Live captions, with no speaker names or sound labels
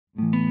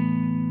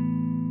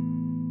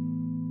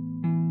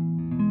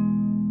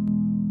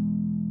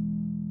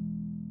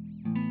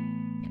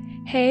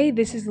Hey,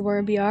 this is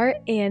Laura BR,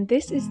 and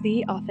this is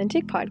the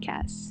Authentic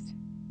Podcast.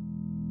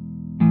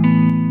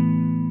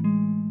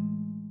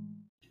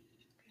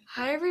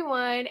 Hi,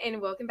 everyone, and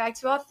welcome back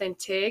to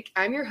Authentic.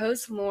 I'm your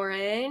host,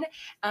 Lauren.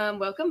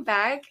 Welcome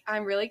back.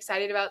 I'm really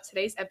excited about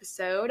today's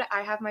episode.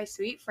 I have my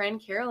sweet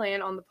friend, Carol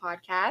Ann, on the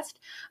podcast.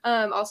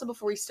 Also,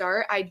 before we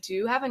start, I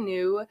do have a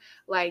new,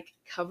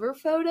 cover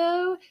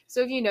photo.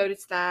 So if you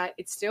noticed that,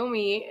 it's still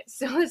me,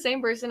 still the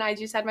same person. I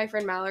just had my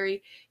friend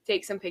Mallory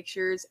take some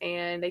pictures,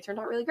 and they turned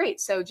out really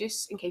great. So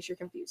just in case you're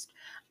confused.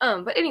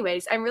 But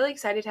anyways, I'm really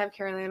excited to have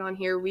Carol Ann on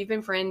here. We've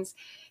been friends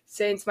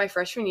since my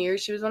freshman year.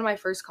 She was one of my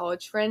first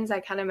college friends. I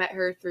kind of met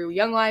her through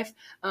Young Life,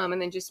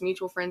 and then just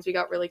mutual friends. We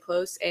got really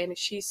close, and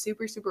she's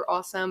super, super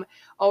awesome.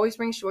 Always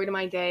brings joy to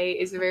my day,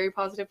 is a very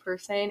positive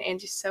person, and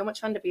just so much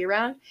fun to be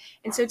around.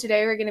 And so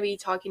today we're going to be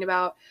talking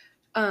about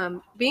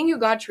being who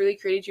God truly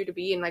created you to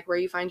be and where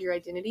you find your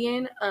identity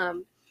in.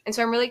 And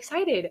so I'm really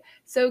excited.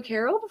 So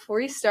Carol,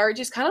 before you start,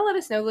 just kind of let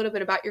us know a little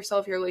bit about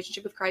yourself, your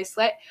relationship with Christ.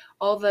 Let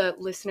all the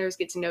listeners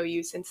get to know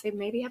you since they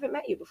maybe haven't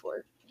met you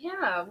before.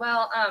 Yeah,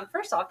 well,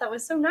 first off, that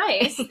was so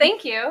nice.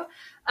 Thank you.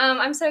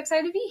 I'm so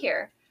excited to be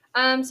here.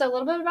 So a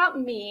little bit about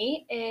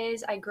me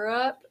is I grew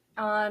up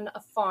on a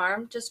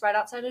farm just right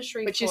outside of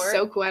Shreveport. Which is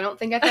so cool. I don't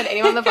think I've had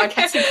anyone on the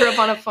podcast who grew up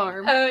on a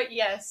farm.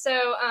 Yes.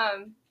 So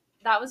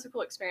that was a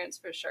cool experience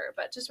for sure.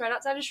 But just right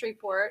outside of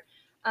Shreveport.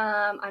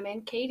 I'm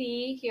in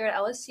KD here at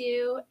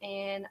LSU,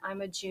 and I'm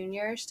a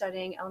junior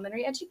studying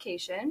elementary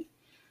education.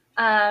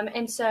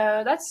 And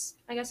so that's,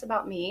 I guess,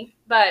 about me.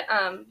 But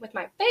with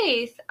my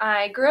faith,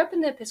 I grew up in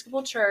the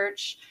Episcopal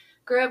Church,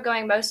 grew up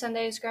going most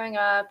Sundays growing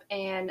up.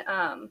 And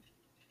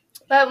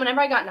but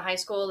whenever I got into high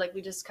school,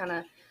 we just kind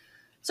of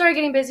started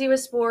getting busy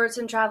with sports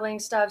and traveling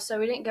stuff. So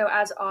we didn't go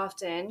as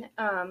often.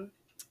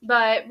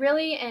 But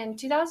really in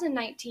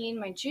 2019,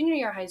 my junior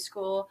year of high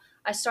school,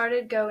 I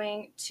started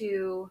going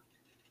to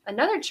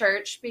another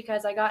church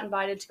because I got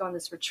invited to go on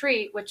this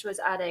retreat, which was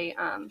at I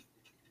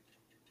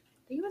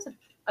think it was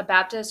a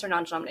Baptist or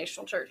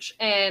non-denominational church.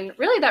 And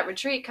really that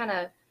retreat kind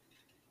of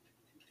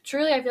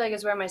truly I feel like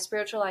is where my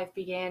spiritual life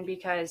began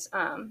because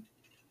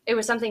it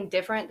was something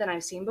different than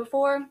I've seen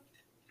before.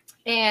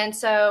 And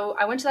so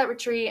I went to that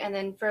retreat, and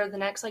then for the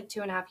next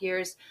 2.5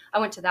 years, I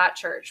went to that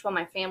church while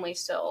my family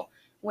still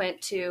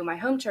went to my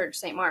home church,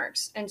 St.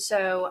 Mark's. And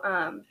so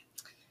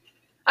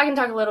I can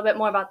talk a little bit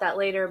more about that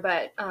later,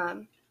 but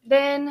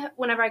then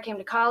whenever I came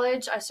to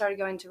college, I started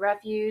going to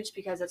Refuge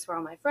because that's where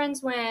all my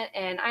friends went,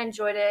 and I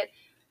enjoyed it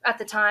at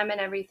the time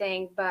and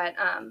everything. But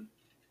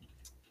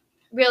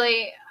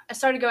really, I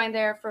started going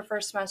there for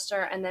first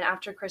semester, and then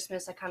after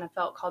Christmas, I kind of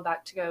felt called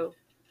back to go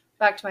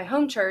back to my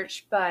home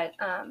church. But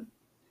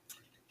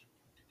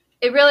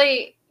it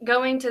really,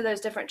 going to those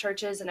different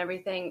churches and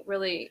everything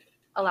really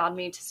allowed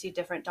me to see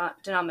different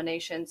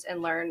denominations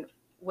and learn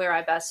where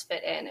I best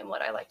fit in and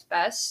what I liked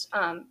best.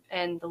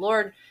 And the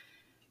Lord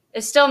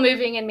is still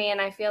moving in me,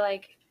 and I feel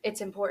like it's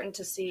important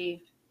to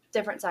see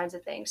different sides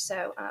of things.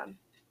 So, and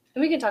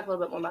we can talk a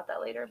little bit more about that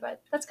later,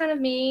 but that's kind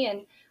of me.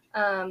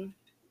 And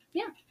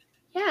yeah.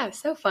 Yeah,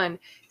 so fun.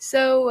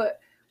 So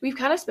we've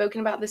kind of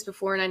spoken about this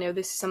before, and I know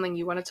this is something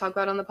you want to talk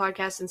about on the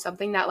podcast and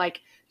something that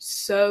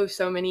so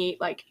many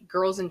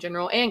girls in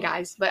general and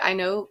guys, but I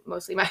know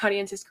mostly my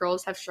audience is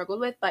girls, have struggled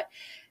with. But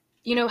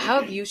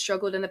how have you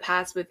struggled in the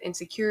past with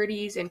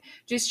insecurities and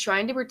just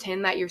trying to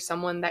pretend that you're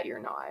someone that you're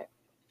not?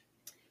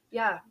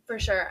 Yeah, for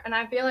sure. And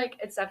I feel like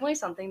it's definitely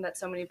something that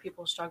so many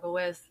people struggle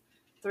with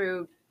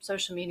through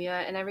social media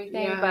and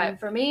everything. Yeah. But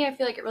for me, I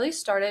feel like it really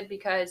started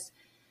because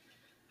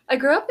I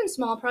grew up in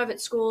small private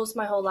schools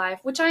my whole life,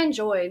 which I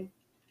enjoyed,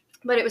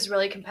 but it was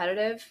really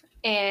competitive.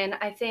 And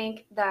I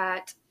think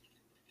that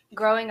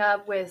growing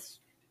up with,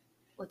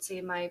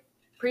 my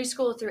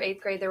preschool through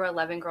 8th grade, there were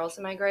 11 girls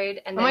in my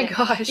grade. And then oh my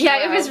gosh.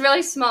 Yeah, wow. It was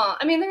really small.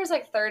 I mean, there was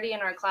 30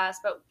 in our class,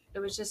 but it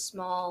was just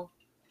small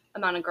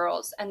amount of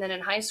girls. And then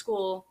in high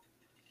school,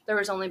 there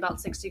was only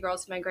about 60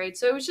 girls in my grade.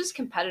 So it was just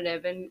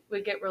competitive and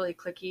would get really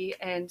cliquey.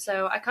 And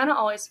so I kind of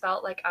always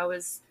felt like I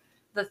was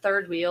the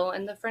third wheel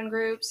in the friend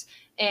groups.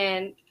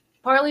 And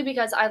partly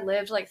because I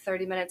lived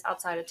 30 minutes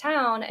outside of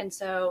town. And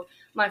so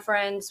my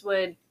friends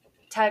would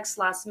text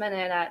last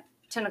minute at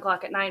 10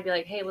 o'clock at night and be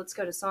like, hey, let's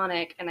go to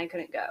Sonic. And I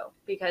couldn't go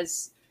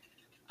because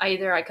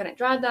either I couldn't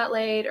drive that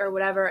late or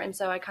whatever. And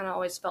so I kind of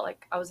always felt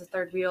like I was the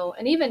third wheel.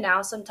 And even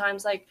now,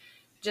 sometimes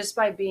just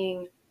by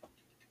being,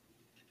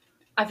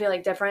 I feel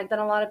different than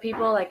a lot of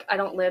people. I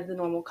don't live the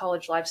normal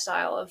college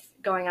lifestyle of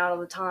going out all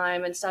the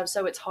time and stuff.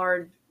 So it's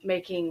hard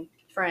making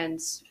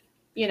friends,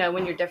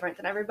 when you're different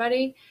than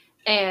everybody.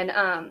 And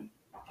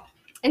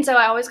so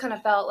I always kind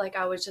of felt like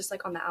I was just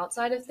on the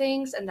outside of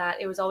things, and that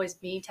it was always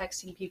me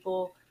texting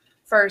people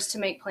first to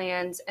make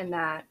plans, and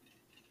that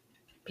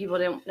people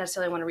didn't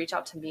necessarily want to reach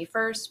out to me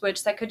first,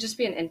 which that could just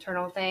be an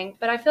internal thing.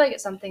 But I feel like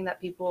it's something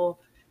that people,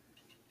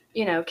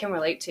 can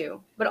relate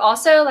to. But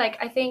also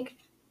I think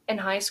in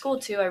high school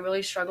too, I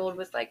really struggled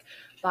with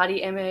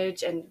body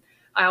image, and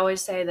I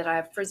always say that I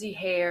have frizzy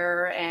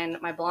hair and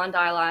my blonde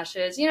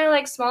eyelashes,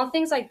 small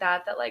things like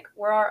that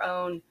we're our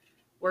own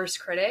worst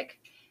critic.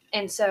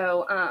 And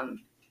so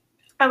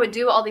I would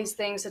do all these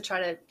things to try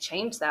to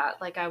change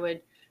that. Like I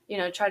would,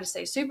 try to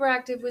stay super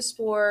active with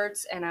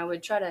sports, and I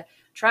would try to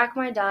track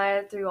my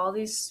diet through all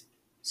these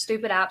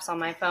stupid apps on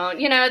my phone,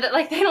 that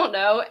like they don't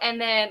know. And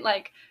then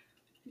like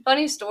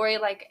funny story,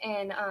 like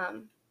in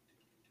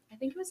I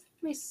think it was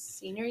my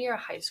senior year of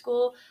high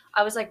school,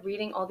 I was like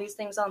reading all these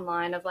things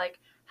online of like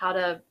how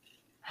to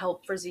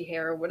help frizzy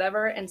hair or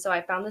whatever. And so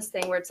I found this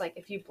thing where it's like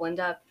if you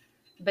blend up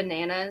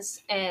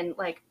bananas and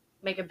like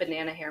make a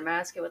banana hair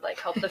mask, it would like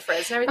help the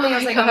frizz and everything. I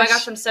was like, oh my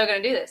gosh, I'm so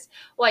gonna do this.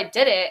 Well, I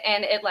did it,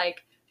 and it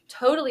like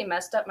totally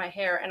messed up my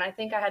hair, and I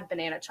think I had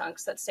banana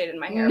chunks that stayed in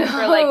my hair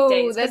for like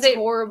days. That's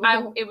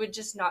horrible. It would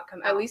just not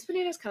come out. At least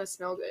bananas kind of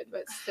smell good,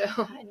 but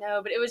still. I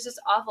know, but it was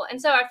just awful.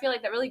 And so I feel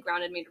like that really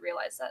grounded me to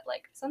realize that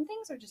like some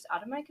things are just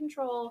out of my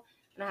control,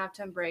 and I have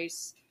to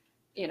embrace,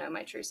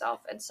 my true self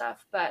and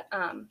stuff. But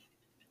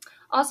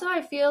also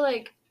I feel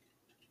like,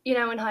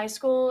 in high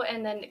school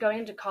and then going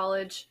into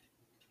college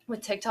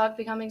with TikTok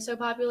becoming so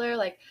popular,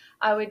 like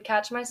I would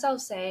catch myself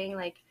saying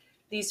like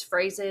these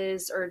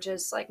phrases or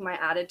just like my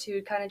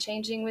attitude kind of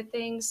changing with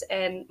things.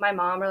 And my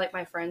mom or like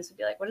my friends would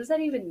be like, what does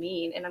that even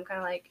mean? And I'm kind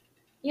of like,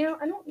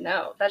 I don't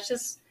know. That's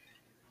just,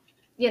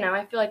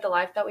 I feel like the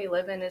life that we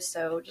live in is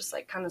so just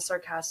like kind of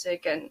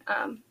sarcastic and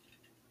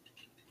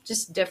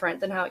just different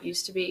than how it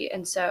used to be.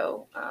 And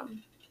so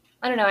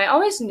I don't know. I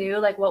always knew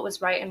like what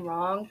was right and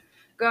wrong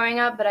growing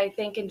up, but I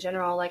think in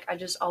general, like I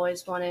just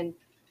always wanted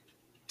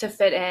to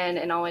fit in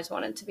and always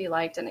wanted to be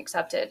liked and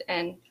accepted.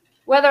 And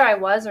whether I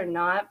was or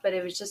not, but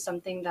it was just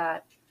something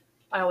that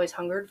I always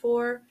hungered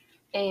for.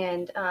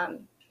 And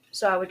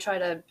so I would try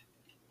to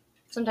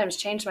sometimes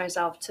change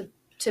myself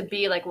to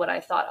be like what I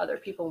thought other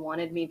people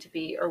wanted me to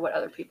be or what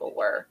other people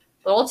were.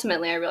 But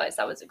ultimately I realized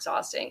that was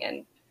exhausting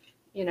and,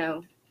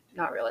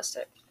 not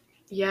realistic.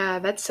 Yeah,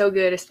 that's so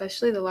good,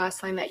 especially the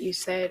last line that you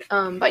said.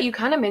 But you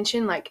kind of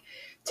mentioned like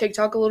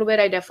TikTok a little bit.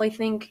 I definitely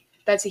think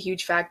that's a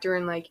huge factor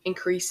in like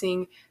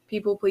increasing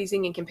people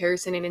pleasing and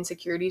comparison and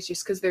insecurities,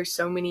 just because there's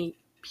so many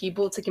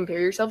people to compare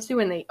yourself to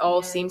and they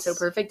all seem so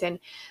perfect and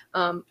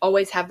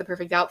always have the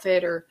perfect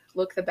outfit or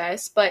look the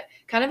best. But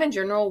kind of in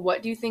general,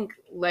 what do you think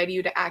led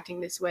you to acting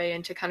this way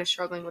and to kind of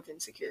struggling with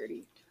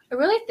insecurity? I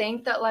really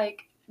think that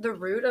like the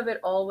root of it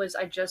all was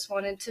I just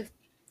wanted to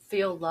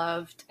feel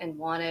loved and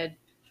wanted,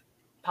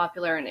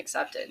 popular and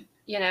accepted,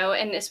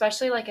 and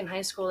especially like in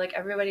high school, like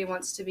everybody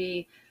wants to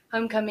be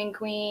homecoming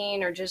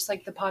queen or just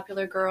like the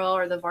popular girl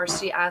or the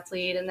varsity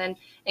athlete. And then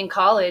in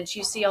college,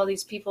 you see all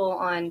these people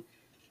on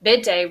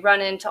bid day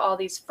run into all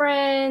these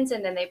friends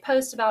and then they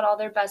post about all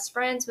their best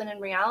friends. When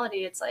in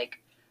reality, it's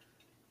like,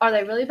 are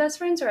they really best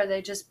friends or are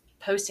they just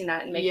posting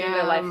that and making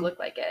their life look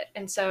like it?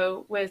 And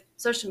so with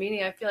social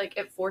media, I feel like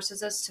it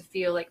forces us to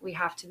feel like we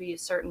have to be a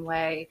certain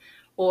way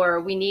or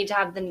we need to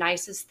have the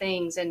nicest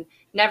things and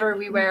never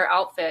rewear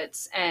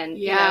outfits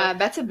and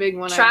that's a big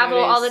one. Travel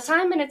all the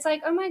time. And it's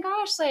like, oh my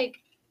gosh,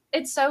 like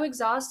it's so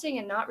exhausting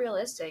and not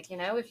realistic.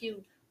 If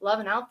you love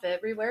an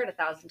outfit, rewear it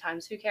 1,000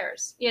 times, who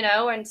cares?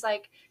 And it's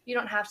like you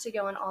don't have to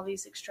go on all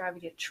these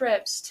extravagant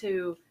trips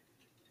to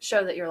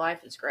show that your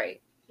life is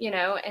great,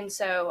 and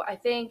so I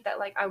think that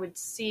like I would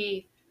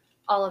see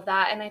all of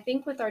that. And I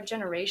think with our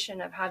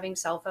generation of having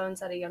cell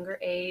phones at a younger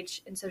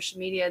age and social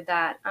media,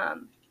 that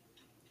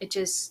it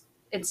just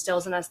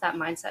instills in us that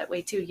mindset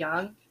way too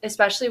young,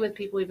 especially with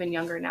people even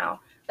younger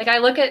now. Like I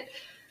look at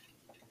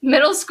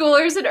middle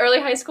schoolers and early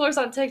high schoolers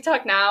on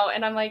TikTok now,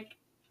 and I'm like,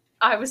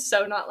 I was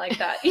so not like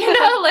that,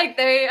 like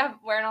they have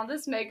wearing all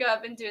this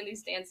makeup and doing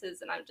these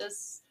dances, and I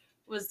just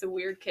was the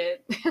weird kid,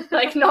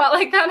 like not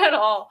like that at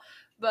all.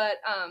 But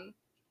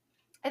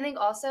I think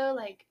also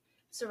like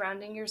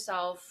surrounding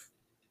yourself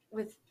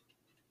with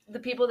the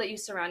people that you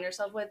surround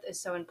yourself with is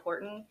so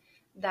important.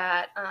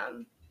 That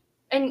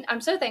and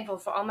I'm so thankful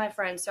for all my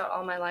friends throughout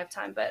all my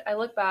lifetime, but I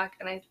look back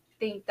and I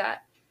think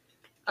that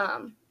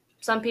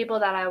some people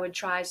that I would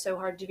try so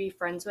hard to be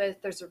friends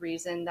with, there's a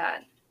reason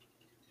that,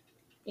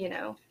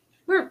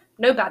 we're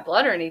no bad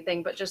blood or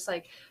anything, but just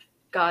like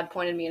God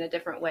pointed me in a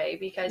different way,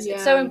 because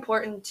it's so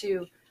important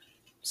to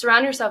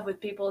surround yourself with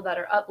people that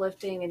are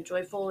uplifting and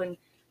joyful and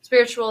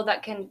spiritual,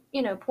 that can,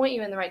 point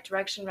you in the right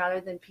direction,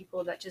 rather than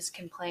people that just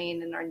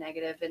complain and are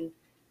negative and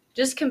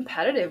just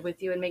competitive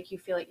with you and make you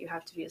feel like you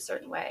have to be a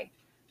certain way.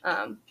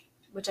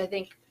 Which I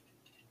think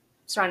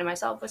surrounding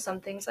myself with some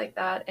things like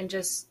that, and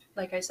just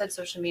like I said,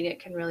 social media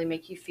can really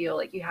make you feel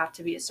like you have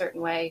to be a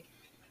certain way,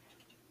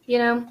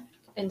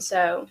 and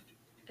so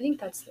I think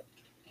that's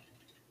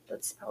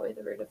probably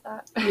the root of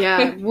that.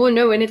 Yeah, well,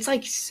 no, and it's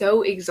like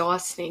so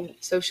exhausting,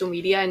 social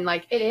media, and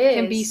like it is.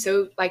 Can be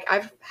so like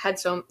I've had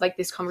so like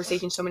this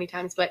conversation so many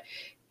times, but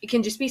it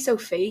can just be so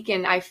fake,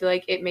 and I feel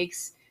like it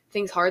makes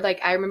things hard. Like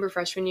I remember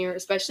freshman year,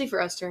 especially for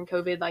us during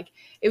COVID, like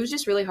it was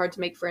just really hard to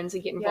make friends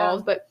and get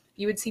involved. But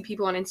you would see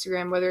people on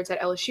Instagram, whether it's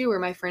at LSU or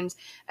my friends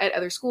at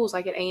other schools,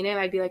 like at A&M,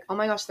 I'd be like, oh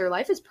my gosh, their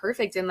life is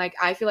perfect. And like,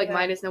 I feel like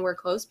mine is nowhere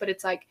close, but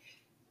it's like,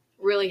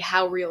 really,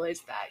 how real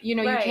is that? You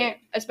can't,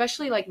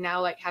 especially like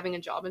now, like having a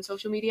job in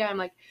social media, I'm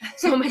like,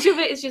 so much of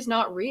it is just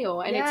not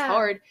real. And it's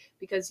hard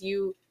because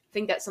you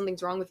think that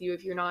something's wrong with you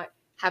if you're not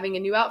having a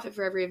new outfit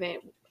for every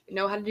event,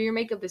 know how to do your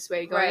makeup this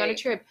way, going on a Right.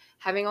 trip,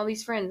 having all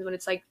these friends, when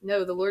it's like,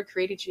 no, the Lord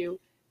created you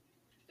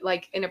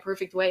like in a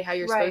perfect way, how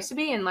you're Right. supposed to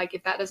be. And like,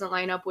 if that doesn't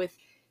line up with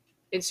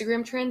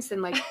Instagram trends,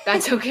 then like,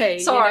 that's okay.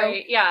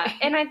 Sorry. Yeah.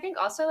 And I think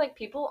also like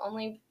people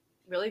only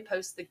really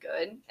post the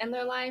good in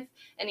their life.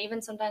 And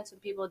even sometimes when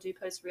people do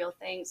post real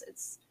things,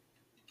 it's,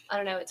 I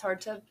don't know, it's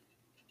hard to,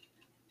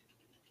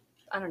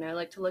 I don't know,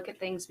 like to look at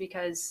things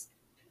because,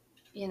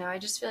 you know, I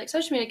just feel like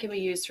social media can be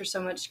used for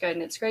so much good,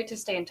 and it's great to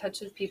stay in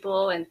touch with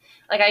people. And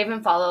like, I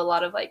even follow a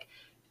lot of like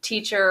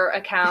teacher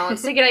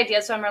accounts to get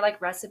ideas from, or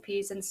like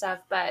recipes and stuff.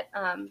 But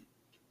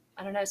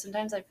I don't know,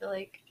 sometimes I feel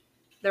like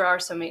there are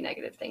so many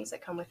negative things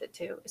that come with it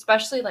too,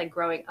 especially like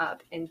growing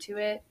up into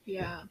it.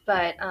 Yeah.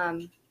 But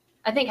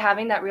I think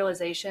having that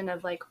realization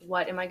of like,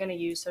 what am I going to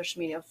use social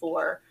media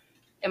for?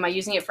 Am I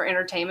using it for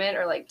entertainment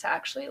or like to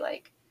actually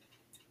like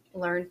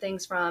learn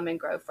things from and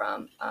grow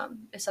from,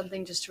 is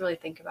something just to really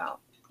think about,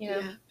 you know?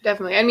 Yeah,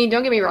 definitely. I mean,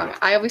 don't get me wrong.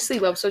 I obviously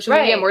love social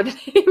media more than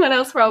anyone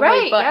else probably,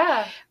 Right, but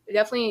yeah.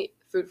 definitely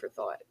food for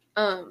thought.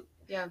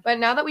 Yeah. But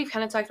now that we've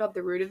kind of talked about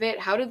the root of it,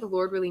 how did the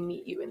Lord really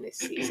meet you in this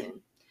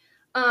season?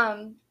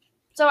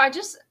 So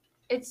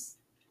it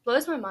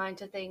blows my mind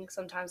to think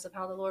sometimes of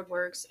how the Lord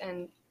works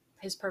and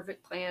his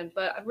perfect plan.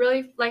 But I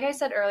really, like I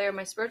said earlier,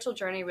 my spiritual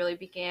journey really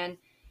began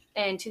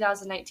in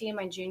 2019,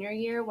 my junior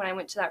year, when I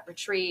went to that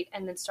retreat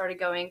and then started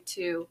going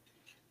to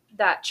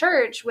that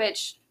church,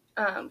 which,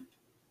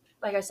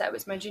 like I said,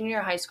 was my junior year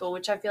of high school,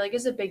 which I feel like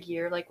is a big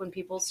year. Like when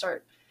people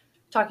start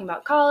talking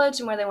about college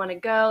and where they want to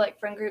go, like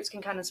friend groups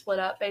can kind of split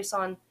up based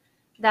on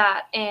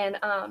that. And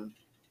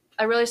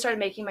I really started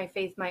making my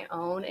faith my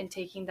own and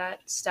taking that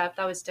step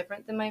that was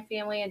different than my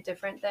family and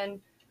different than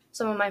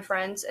some of my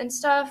friends and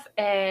stuff.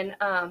 And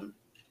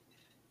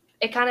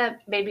it kind of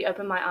made me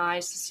open my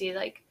eyes to see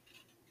like,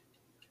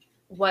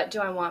 what do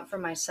I want for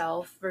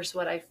myself versus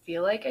what I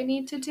feel like I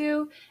need to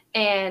do.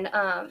 And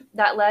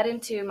that led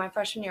into my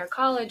freshman year of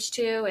college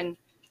too, and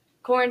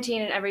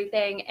quarantine and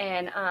everything.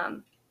 And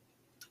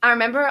I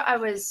remember I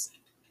was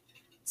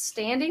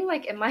standing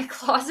like in my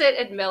closet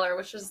at Miller,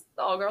 which was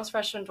the all girls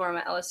freshman dorm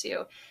at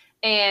LSU.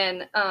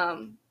 And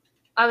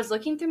I was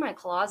looking through my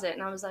closet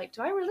and I was like,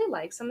 do I really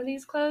like some of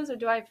these clothes, or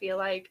do I feel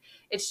like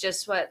it's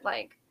just what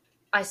like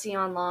I see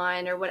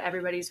online or what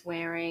everybody's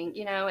wearing,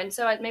 you know? And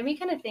so it made me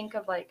kind of think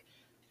of like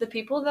the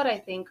people that I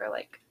think are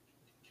like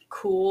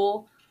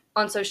cool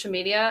on social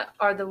media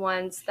are the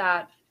ones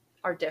that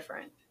are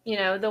different, you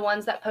know, the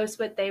ones that post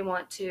what they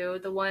want to,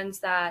 the ones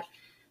that,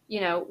 you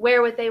know,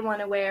 wear what they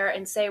want to wear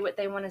and say what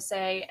they want to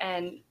say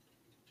and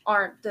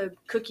aren't the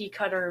cookie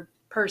cutter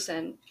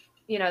person,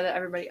 you know, that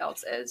everybody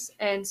else is.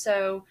 And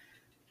so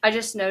I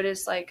just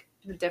noticed like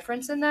the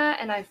difference in that.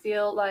 And I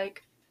feel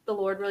like the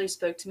Lord really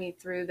spoke to me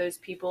through those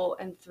people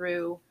and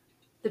through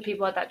the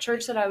people at that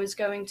church that I was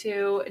going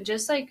to,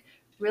 just like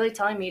really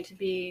telling me to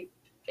be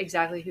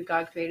exactly who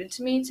God created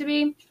me to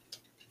be.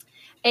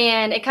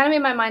 And it kind of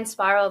made my mind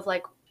spiral of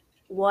like,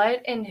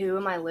 what and who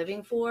am I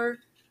living for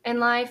in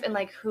life? And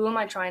like, who am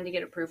I trying to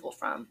get approval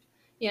from?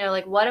 You know,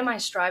 like, what am I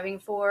striving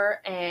for?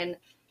 And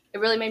it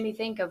really made me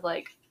think of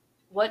like,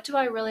 what do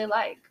I really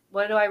like?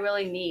 What do I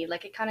really need?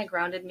 Like, it kind of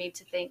grounded me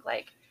to think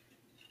like,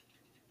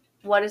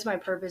 what is my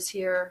purpose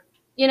here,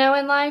 you know,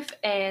 in life?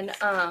 And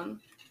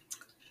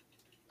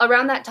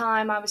around that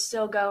time, I was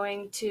still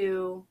going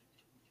to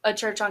a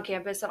church on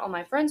campus that all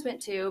my friends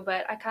went to,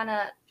 but I kind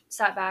of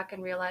sat back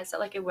and realized that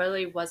like it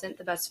really wasn't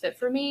the best fit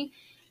for me.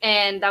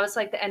 And that was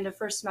like the end of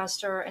first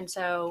semester. And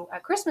so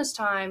at Christmas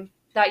time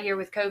that year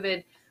with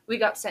COVID, we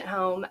got sent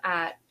home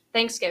at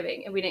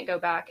Thanksgiving and we didn't go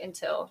back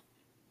until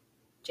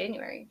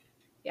January.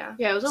 Yeah.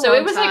 Yeah, it was So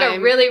it was time. like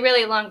a really,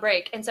 really long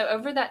break. And so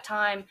over that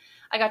time,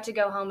 I got to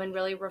go home and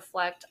really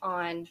reflect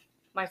on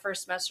my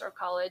first semester of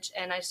college.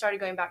 And I started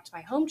going back to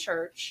my home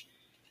church.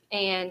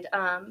 And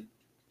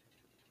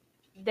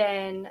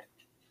then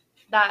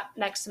that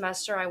next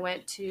semester, I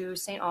went to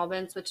St.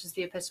 Albans, which is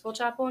the Episcopal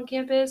Chapel on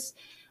campus,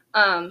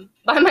 by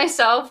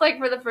myself, like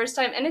for the first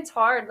time. And it's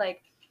hard,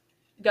 like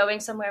going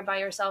somewhere by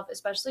yourself,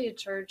 especially a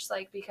church,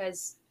 like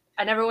because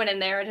I never went in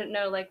there. I didn't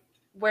know like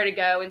where to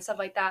go and stuff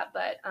like that.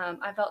 But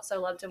I felt so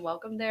loved and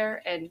welcomed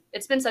there. And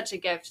it's been such a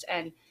gift.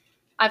 And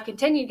I've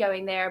continued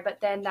going there.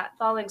 But then that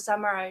following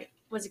summer, I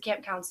was a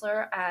camp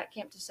counselor at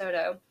Camp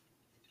DeSoto,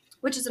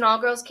 which is an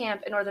all-girls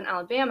camp in Northern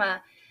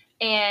Alabama.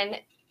 And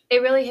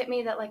it really hit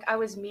me that like I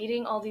was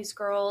meeting all these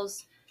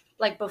girls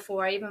like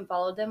before I even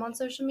followed them on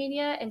social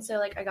media. And so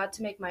like I got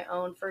to make my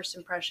own first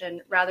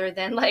impression rather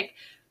than like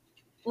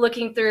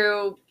looking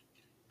through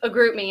a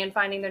group me and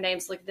finding their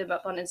names, looking them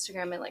up on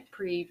Instagram and like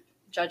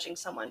prejudging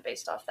someone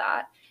based off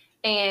that.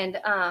 And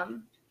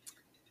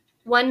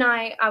one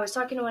night I was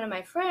talking to one of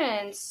my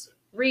friends,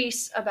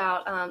 Reese,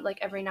 about like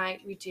every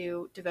night we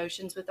do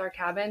devotions with our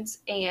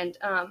cabins. And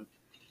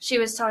she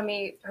was telling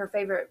me her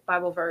favorite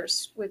Bible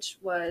verse, which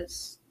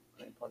was,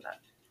 let me pull that,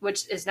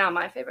 which is now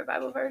my favorite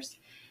Bible verse.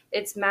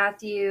 It's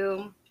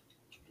Matthew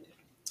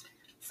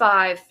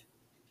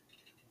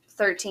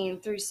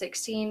 5:13 through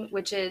 16,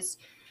 which is,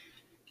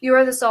 You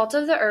are the salt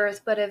of the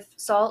earth, but if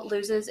salt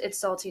loses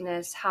its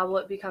saltiness, how will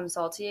it become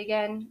salty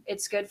again?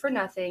 It's good for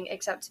nothing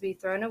except to be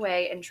thrown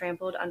away and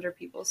trampled under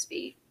people's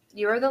feet.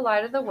 You are the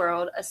light of the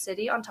world. A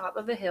city on top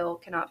of a hill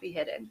cannot be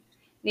hidden.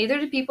 Neither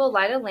do people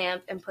light a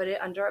lamp and put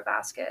it under a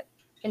basket.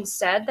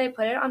 Instead, they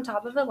put it on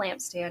top of a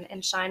lampstand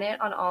and shine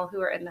it on all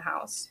who are in the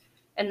house.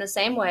 In the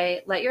same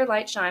way, let your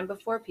light shine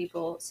before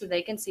people so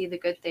they can see the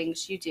good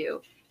things you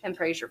do and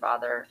praise your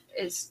Father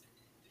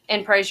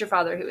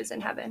who is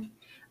in heaven.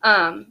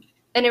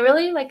 And it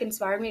really like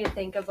inspired me to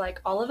think of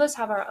like all of us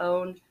have our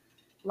own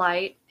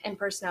light and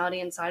personality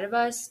inside of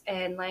us.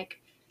 And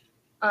like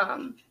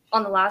on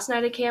the last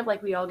night of camp,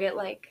 like we all get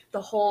like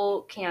the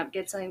whole camp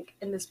gets like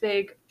in this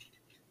big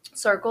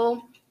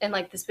circle in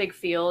like this big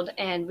field,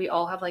 and we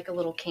all have like a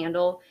little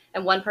candle,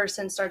 and one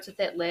person starts with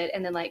it lit,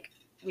 and then like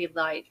we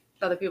light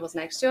the other people's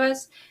next to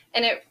us.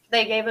 And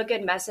they gave a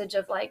good message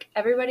of like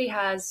everybody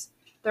has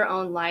their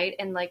own light,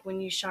 and like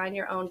when you shine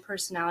your own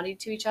personality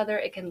to each other,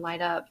 it can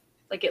light up,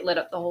 like it lit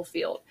up the whole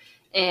field.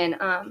 And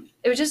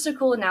it was just a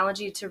cool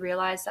analogy to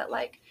realize that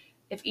like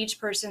if each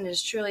person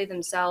is truly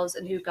themselves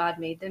and who God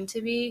made them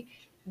to be,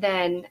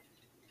 then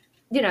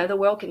the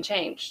world can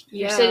change.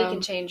 Your city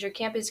can change, your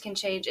campus can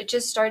change. It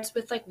just starts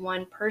with like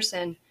one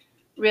person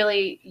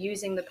really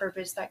using the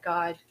purpose that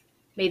God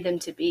made them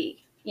to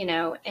be,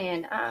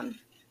 and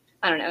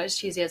I don't know, as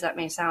cheesy as that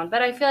may sound,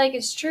 but I feel like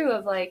it's true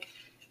of like,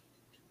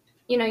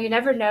 you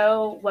never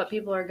know what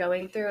people are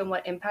going through and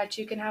what impact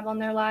you can have on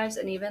their lives.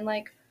 And even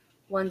like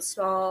one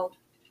small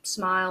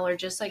smile or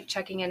just like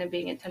checking in and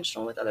being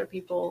intentional with other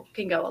people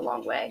can go a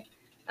long way.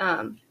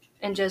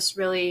 And just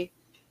really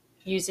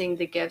using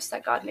the gifts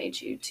that God made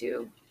you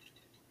to,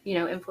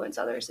 influence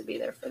others and be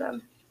there for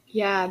them.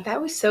 Yeah,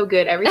 that was so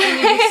good. Everything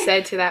you just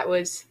said to that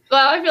was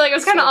well, I feel like it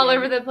was kind of all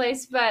over the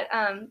place, but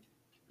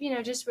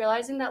just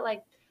realizing that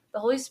like the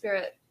Holy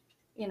Spirit,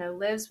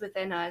 lives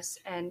within us,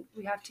 and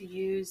we have to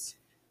use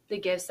the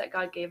gifts that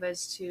God gave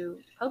us to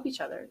help each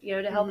other,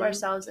 to help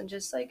ourselves and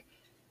just like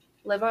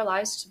live our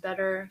lives to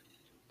better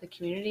the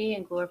community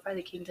and glorify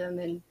the kingdom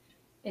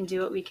and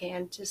do what we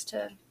can just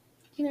to,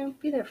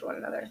 be there for one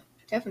another.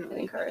 Definitely.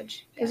 And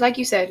encourage. Because like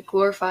you said,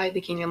 glorify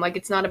the kingdom. Like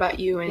it's not about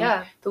you,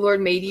 and the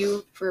Lord made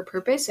you for a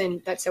purpose,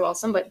 and that's so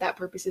awesome, but that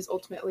purpose is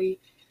ultimately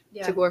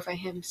to glorify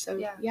him. So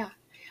yeah.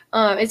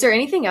 Is there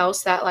anything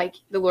else that like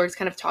the Lord's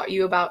kind of taught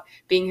you about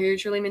being who you're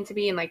truly meant to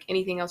be, and like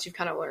anything else you've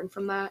kind of learned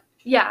from that?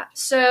 Yeah.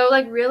 So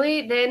like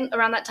really then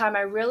around that time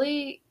I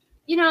really,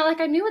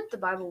 like I knew what the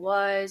Bible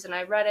was and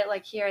I read it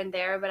like here and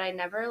there, but I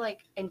never like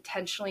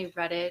intentionally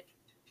read it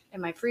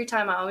in my free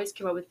time. I always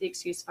came up with the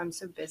excuse if I'm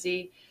so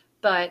busy.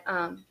 But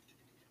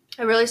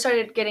I really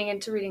started getting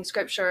into reading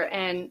scripture,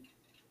 and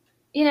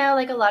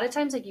like a lot of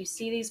times like you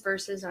see these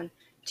verses on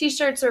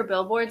t-shirts or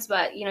billboards,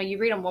 but you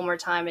read them one more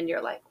time and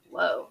you're like,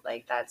 whoa,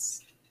 like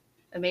that's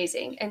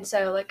amazing. And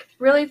so like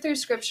really through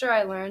scripture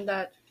I learned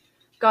that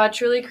God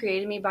truly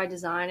created me by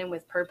design and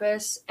with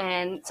purpose.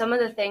 And some of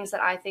the things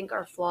that I think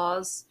are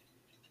flaws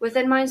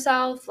within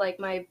myself, like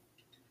my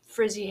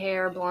frizzy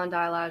hair, blonde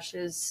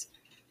eyelashes,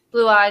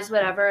 blue eyes,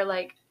 whatever,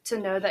 like to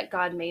know that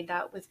God made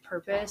that with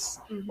purpose.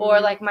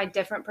 Or like my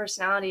different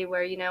personality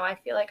where, I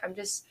feel like I'm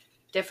just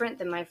different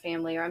than my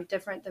family, or I'm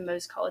different than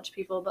most college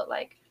people, but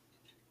like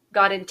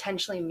God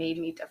intentionally made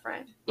me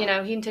different. He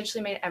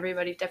intentionally made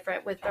everybody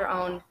different with their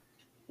own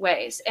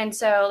ways. And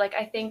so like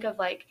I think of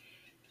like,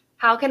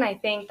 how can I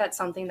think that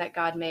something that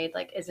God made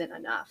like isn't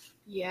enough?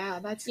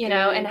 Yeah, that's good.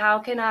 And how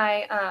can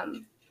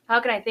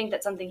I think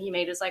that something he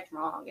made is like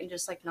wrong and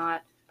just like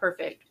not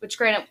perfect? Which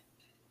granted,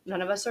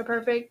 none of us are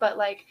perfect, but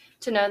like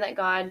to know that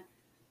God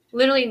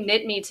literally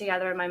knit me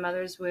together in my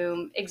mother's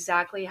womb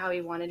exactly how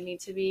he wanted me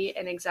to be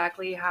and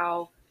exactly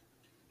how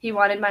he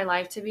wanted my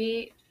life to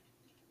be.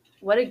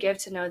 What a gift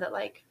to know that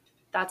like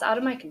that's out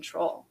of my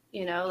control.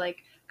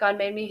 Like God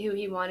made me who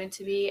he wanted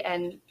to be,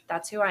 and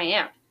that's who I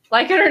am.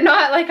 Like it or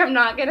not, like I'm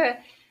not gonna,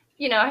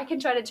 I can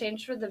try to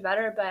change for the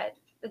better, but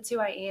that's who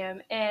I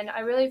am. And I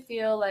really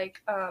feel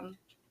like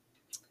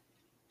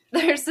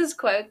there's this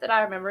quote that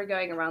I remember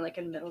going around like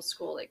in middle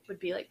school, like would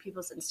be like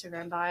people's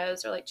Instagram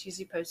bios or like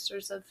cheesy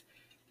posters of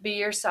be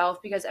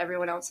yourself because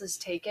everyone else is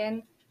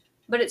taken.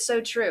 But it's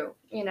so true,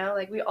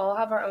 like we all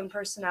have our own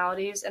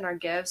personalities and our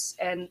gifts,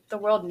 and the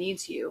world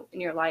needs you in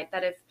your light.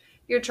 That if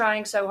you're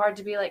trying so hard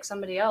to be like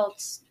somebody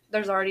else,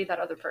 there's already that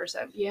other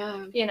person.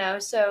 Yeah.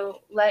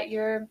 So let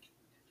your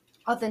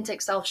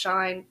authentic self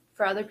shine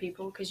for other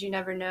people, because you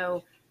never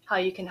know how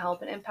you can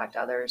help and impact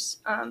others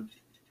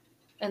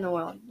in the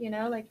world.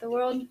 Like the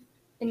world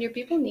and your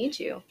people need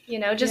you,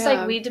 just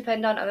like we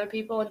depend on other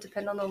people and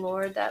depend on the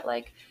Lord, that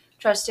like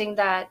trusting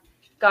that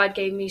God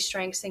gave me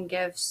strengths and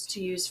gifts to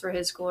use for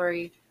his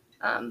glory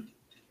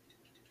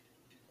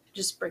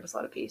just brings a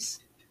lot of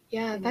peace.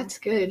 Yeah, that's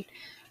good.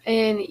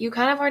 And you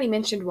kind of already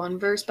mentioned one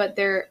verse, but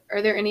are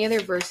there any other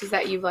verses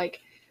that you've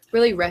like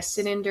really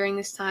rested in during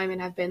this time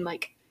and have been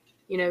like,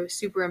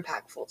 super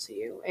impactful to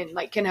you and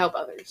like can help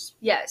others?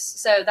 Yes.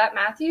 So that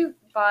Matthew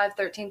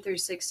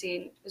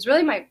 5:13-16 is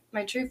really my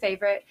true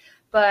favorite,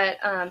 but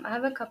I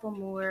have a couple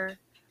more.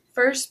 1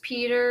 First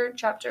Peter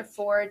chapter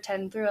 4,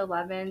 10 through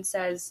 11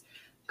 says,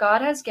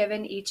 God has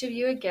given each of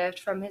you a gift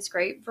from his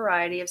great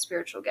variety of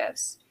spiritual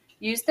gifts.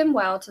 Use them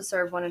well to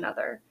serve one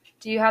another.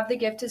 Do you have the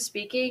gift of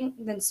speaking?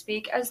 Then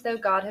speak as though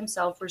God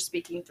himself were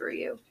speaking through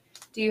you.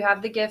 Do you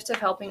have the gift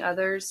of helping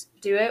others?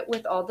 Do it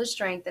with all the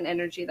strength and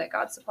energy that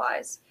God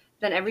supplies.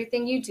 Then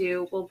everything you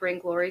do will bring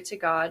glory to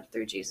God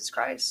through Jesus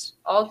Christ.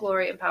 All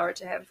glory and power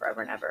to him forever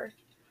and ever.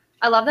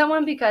 I love that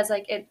one because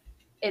like it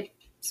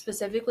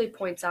specifically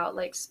points out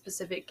like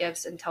specific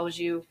gifts and tells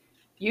you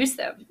use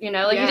them. You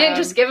know, like he didn't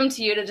just give them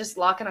to you to just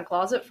lock in a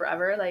closet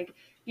forever. Like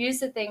use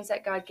the things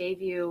that God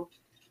gave you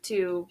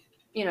to,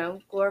 you know,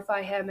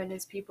 glorify him and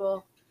his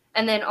people.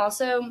 And then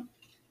also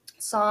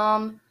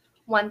Psalm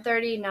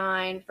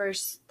 139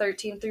 verse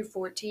 13 through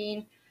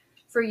 14.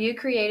 For you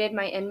created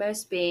my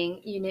inmost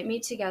being. You knit me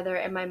together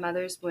in my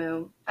mother's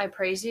womb. I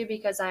praise you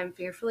because I am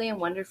fearfully and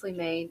wonderfully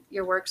made.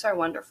 Your works are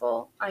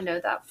wonderful. I know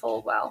that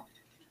full well.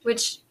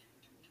 Which,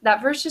 that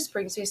verse just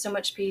brings me so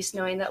much peace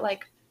knowing that,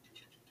 like,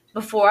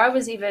 before I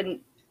was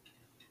even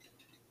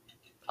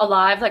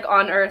alive, like,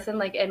 on earth and,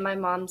 like, in my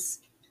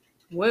mom's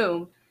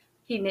womb,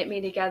 he knit me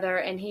together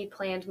and he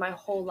planned my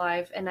whole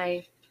life. And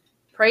I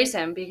praise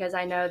him because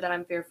I know that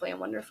I'm fearfully and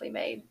wonderfully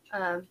made.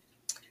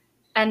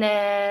 And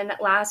then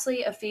lastly,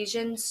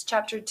 Ephesians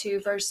chapter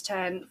 2, verse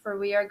 10, for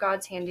we are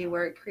God's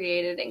handiwork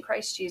created in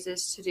Christ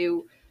Jesus to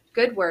do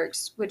good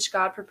works, which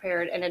God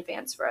prepared in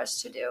advance for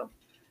us to do.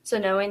 So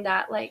knowing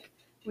that, like,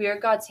 we are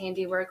God's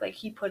handiwork, like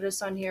he put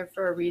us on here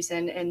for a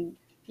reason and,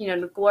 you know,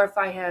 to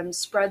glorify him,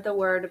 spread the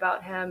word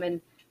about him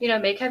and, you know,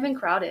 make heaven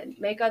crowded,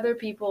 make other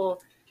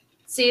people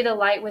see the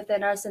light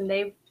within us and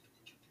they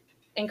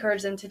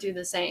encourage them to do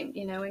the same,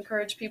 you know,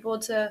 encourage people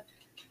to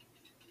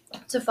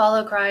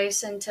follow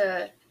Christ and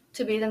to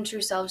be them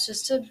true selves,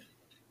 just to,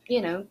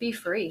 you know, be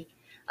free.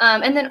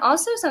 And then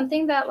also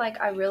something that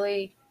like I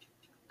really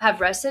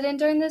have rested in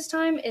during this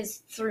time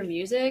is through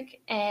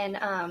music.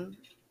 And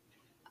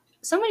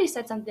somebody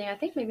said something, I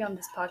think maybe on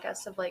this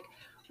podcast, of like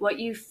what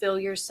you fill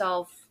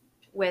yourself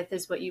with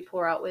is what you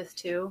pour out with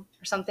too,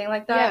 or something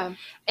like that.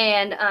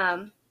 Yeah.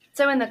 And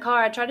so in the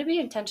car, I try to be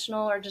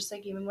intentional, or just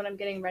like even when I'm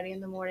getting ready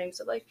in the morning.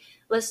 So like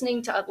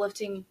listening to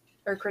uplifting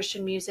or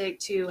Christian music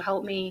to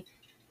help me,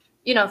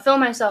 you know, fill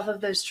myself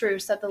of those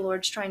truths that the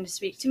Lord's trying to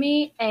speak to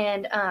me.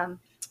 And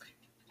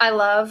I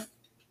love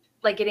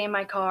like getting in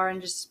my car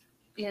and just,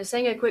 you know,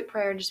 saying a quick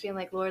prayer and just being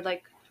like, Lord,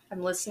 like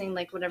I'm listening,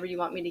 like whatever you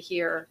want me to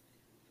hear,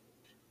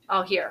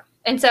 I'll hear.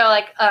 And so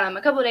like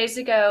a couple of days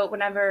ago,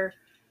 whenever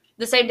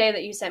the same day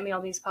that you sent me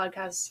all these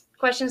podcast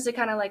questions to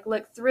kind of like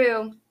look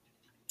through,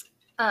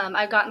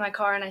 I got in my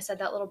car and I said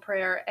that little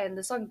prayer, and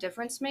the song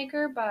Difference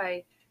Maker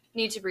by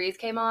Need to Breathe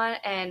came on,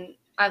 and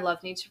I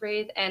love Need to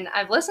Breathe, and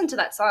I've listened to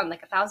that song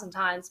like 1,000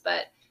 times,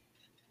 but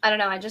I don't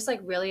know, I just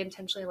like really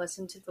intentionally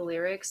listened to the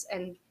lyrics,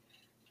 and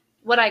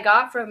what I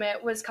got from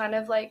it was kind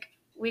of like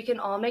we can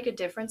all make a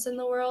difference in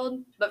the world,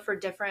 but for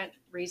different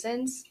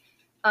reasons,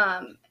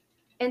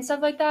 and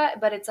stuff like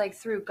that. But it's like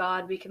through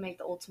God we can make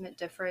the ultimate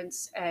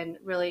difference and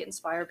really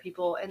inspire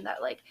people, and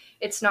that like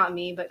it's not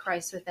me but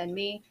Christ within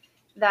me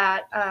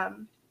that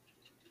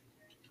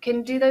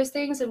can do those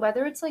things. And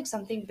whether it's like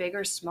something big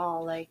or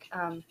small, like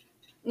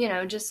you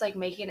know, just like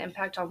making an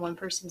impact on one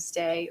person's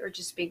day or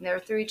just being there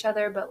through each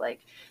other, but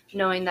like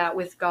knowing that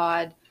with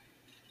God,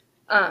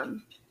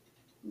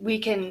 we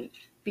can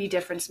be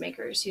difference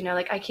makers, you know,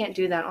 like I can't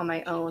do that on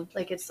my own.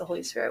 Like it's the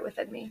Holy Spirit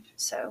within me.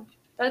 So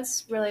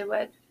that's really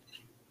what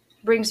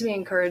brings me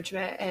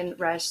encouragement and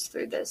rest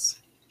through this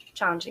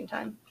challenging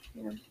time,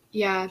 you know?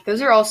 Yeah, those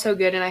are all so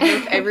good. And I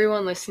hope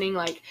everyone listening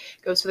like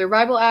goes to their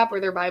Bible app or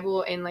their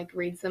Bible and like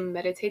reads them,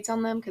 meditates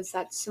on them, because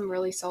that's some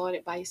really solid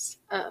advice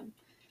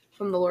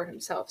from the Lord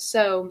himself.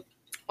 So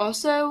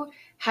also,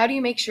 how do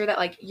you make sure that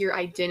like your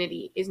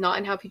identity is not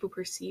in how people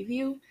perceive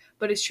you,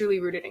 but is truly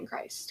rooted in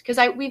Christ? Because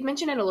we've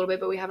mentioned it a little bit,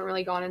 but we haven't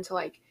really gone into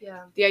like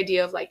the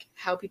idea of like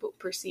how people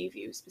perceive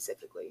you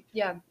specifically.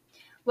 Yeah.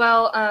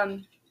 Well,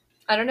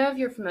 I don't know if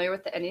you're familiar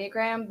with the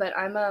Enneagram, but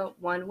I'm a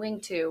 1 wing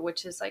 2,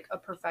 which is like a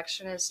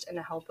perfectionist and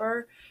a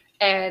helper.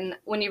 And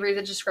when you read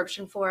the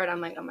description for it,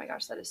 I'm like, oh my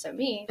gosh, that is so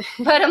me.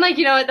 But I'm like,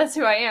 you know what, that's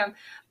who I am.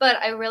 But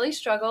I really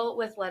struggle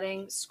with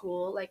letting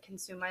school like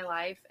consume my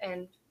life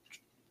and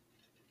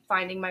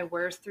finding my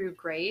worth through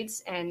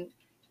grades, and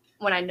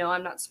when I know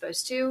I'm not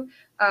supposed to.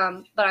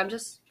 But I'm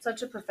just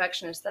such a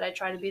perfectionist that I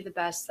try to be the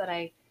best that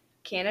I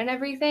can in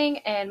everything.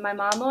 And my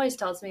mom always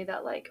tells me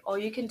that like all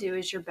you can do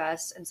is your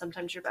best, and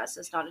sometimes your best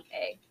is not an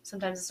A,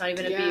 sometimes it's not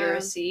even a B or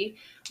a C,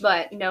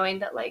 but knowing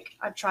that like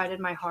I've tried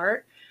in my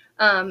heart,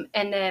 and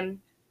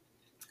then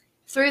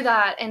through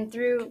that and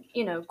through,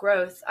 you know,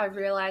 growth, I've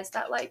realized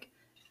that like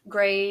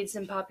grades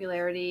and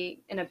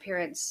popularity and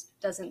appearance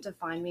doesn't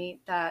define me,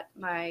 that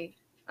my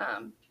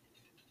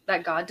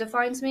that God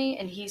defines me,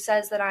 and he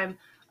says that I'm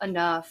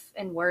enough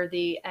and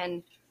worthy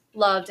and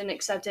loved and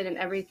accepted in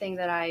everything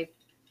that I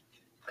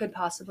could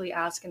possibly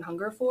ask and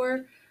hunger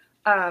for.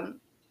 And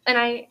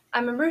I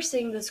remember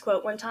seeing this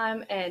quote one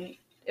time, and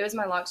it was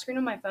my lock screen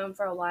on my phone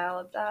for a while,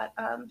 of that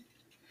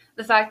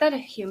the fact that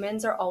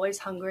humans are always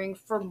hungering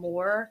for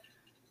more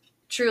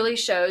truly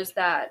shows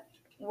that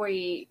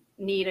we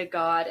need a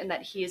God and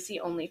that he is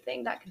the only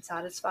thing that can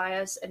satisfy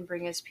us and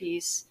bring us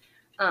peace.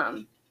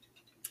 And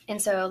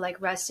so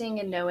like resting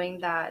and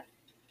knowing that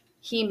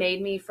he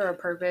made me for a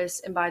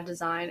purpose and by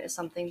design is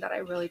something that I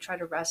really try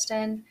to rest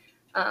in.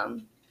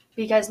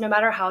 Because no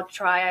matter how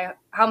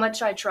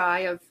much I try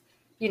of,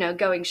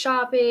 going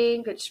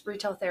shopping, which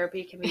retail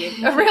therapy can be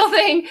a real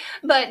thing,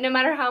 but no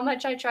matter how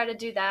much I try to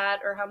do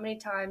that or how many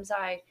times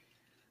I,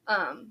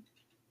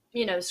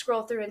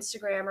 scroll through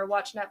Instagram or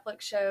watch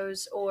Netflix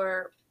shows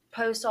or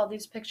post all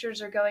these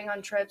pictures or going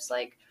on trips,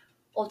 like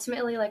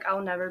ultimately, like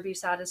I'll never be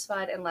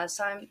satisfied unless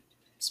I'm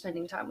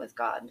spending time with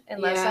God,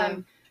 unless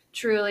I'm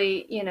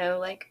truly,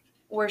 like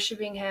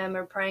worshiping him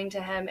or praying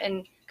to him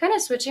and kind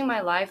of switching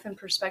my life and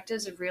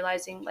perspectives of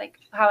realizing, like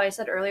how I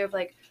said earlier, of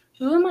like,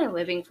 who am I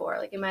living for?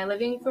 Like, am I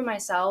living for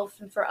myself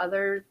and for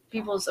other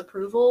people's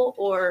approval,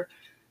 or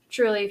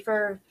truly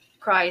for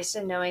Christ,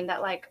 and knowing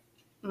that like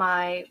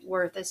my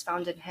worth is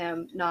found in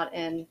him, not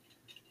in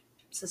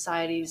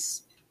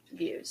society's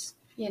views,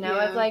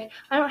 of like,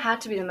 I don't have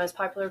to be the most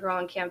popular girl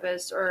on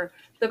campus or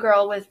the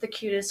girl with the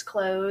cutest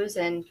clothes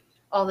and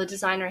all the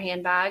designer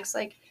handbags.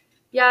 Like,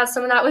 yeah,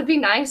 some of that would be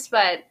nice,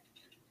 but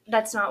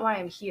that's not why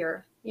I'm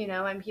here.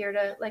 I'm here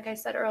to, like I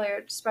said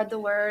earlier, spread the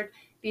word,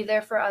 be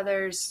there for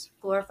others,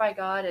 glorify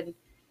God,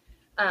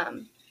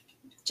 and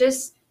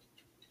just,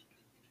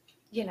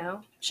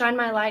 shine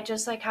my light,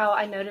 just like how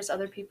I notice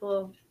other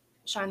people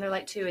shine their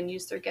light too and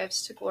use their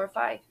gifts to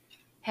glorify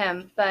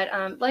him.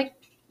 But like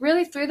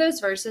really through those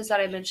verses that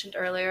I mentioned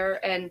earlier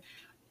and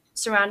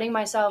surrounding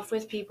myself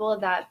with people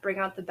that bring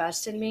out the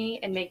best in me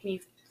and make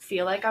me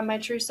feel like I'm my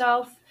true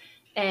self,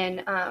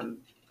 and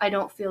I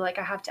don't feel like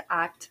I have to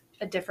act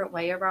a different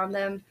way around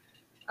them.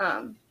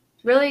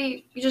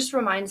 Really, it just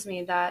reminds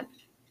me that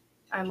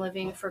I'm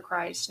living for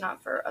Christ,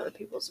 not for other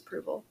people's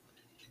approval,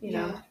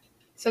 know?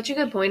 Such a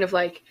good point of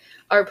like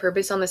our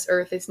purpose on this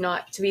earth is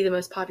not to be the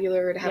most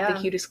popular or to have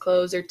the cutest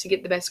clothes or to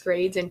get the best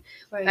grades. And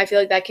I feel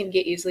like that can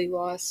get easily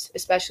lost,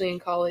 especially in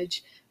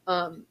college.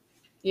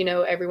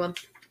 Everyone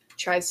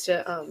tries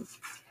to,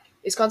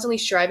 is constantly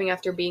striving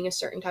after being a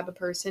certain type of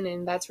person.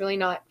 And that's really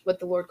not what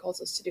the Lord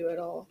calls us to do at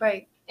all.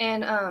 Right.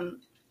 And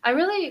I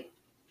really,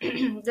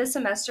 this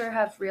semester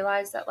have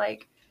realized that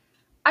like,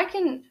 I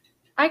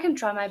can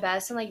try my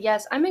best. And like,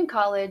 yes, I'm in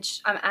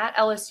college. I'm at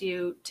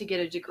LSU to get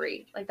a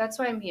degree. Like, that's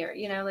why I'm here,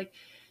 like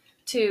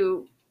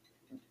to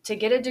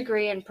get a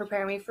degree and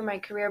prepare me for my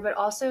career. But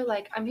also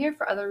like, I'm here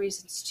for other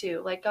reasons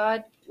too. Like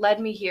God led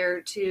me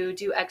here to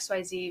do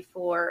XYZ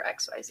for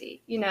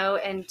XYZ,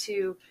 and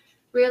to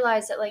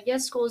realize that like,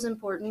 yes, school is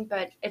important,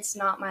 but it's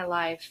not my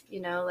life,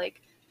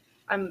 like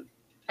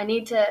I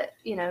need to,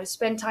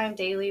 spend time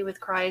daily with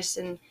Christ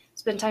and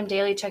spend time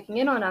daily checking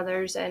in on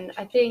others. And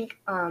I think,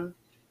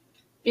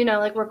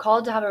 like we're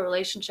called to have a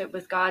relationship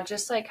with God,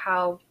 just like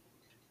how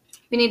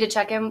we need to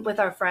check in with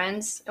our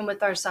friends and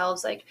with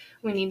ourselves. Like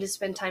we need to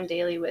spend time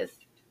daily with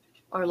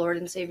our Lord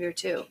and Savior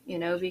too,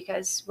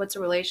 because what's a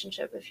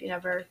relationship if you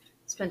never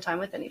spend time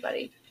with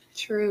anybody?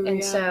 True.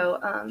 And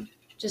so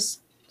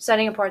just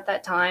setting apart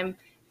that time.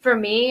 For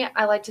me,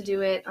 I like to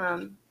do it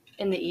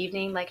in the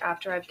evening, like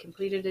after I've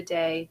completed a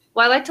day.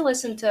 Well, I like to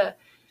listen to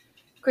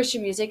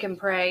Christian music and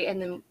pray in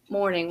the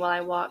morning while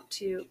I walk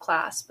to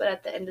class. But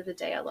at the end of the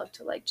day, I love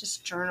to like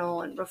just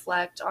journal and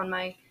reflect on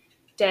my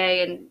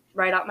day and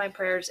write out my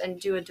prayers and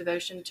do a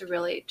devotion to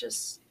really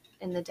just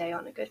end the day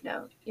on a good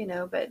note,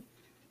 But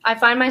I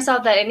find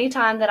myself that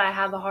anytime that I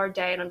have a hard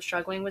day and I'm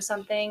struggling with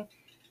something,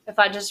 if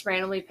I just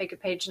randomly pick a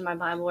page in my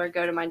Bible or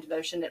go to my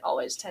devotion, it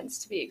always tends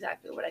to be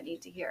exactly what I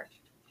need to hear,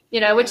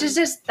 which is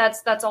just,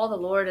 that's all the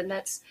Lord and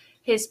that's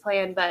his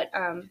plan. But,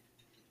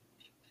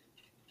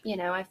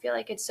 I feel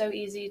like it's so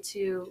easy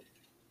to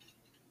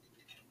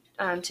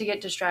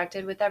get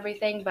distracted with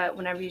everything. But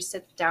whenever you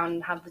sit down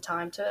and have the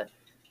time to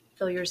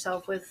fill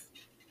yourself with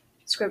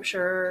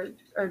scripture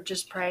or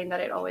just praying, that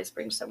it always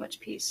brings so much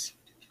peace.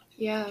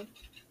 Yeah.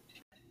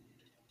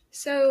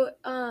 So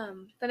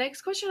the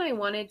next question I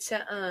wanted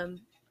to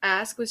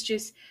ask was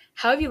just,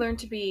 how have you learned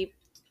to be,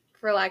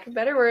 for lack of a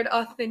better word,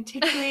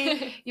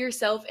 authentically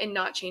yourself and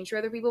not change for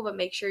other people, but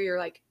make sure you're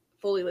like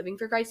fully living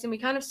for Christ? And we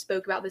kind of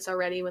spoke about this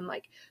already when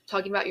like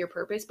talking about your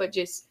purpose, but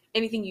just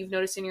anything you've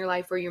noticed in your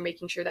life where you're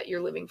making sure that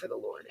you're living for the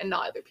Lord and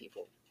not other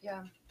people.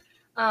 Yeah.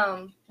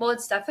 Well,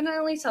 it's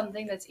definitely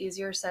something that's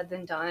easier said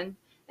than done,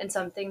 and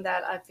something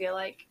that I feel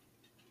like,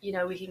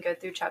 we can go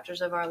through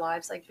chapters of our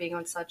lives, like being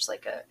on such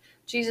like a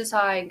Jesus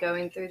high and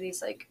going through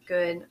these like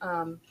good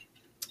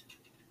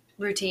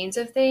routines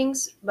of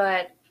things.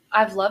 But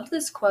I've loved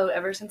this quote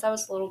ever since I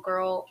was a little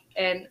girl,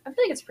 and I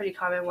feel like it's a pretty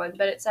common one,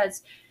 but it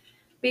says,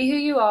 "Be who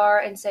you are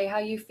and say how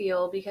you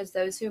feel, because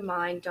those who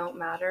mind don't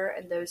matter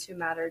and those who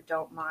matter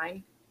don't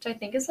mind," which I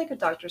think is like a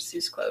Dr.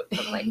 Seuss quote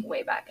from like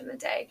way back in the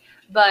day.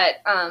 But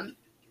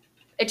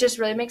it just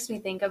really makes me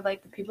think of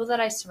like the people that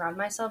I surround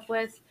myself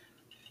with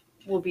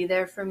will be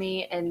there for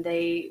me, and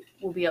they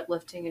will be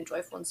uplifting and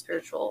joyful and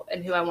spiritual,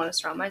 and who I want to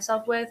surround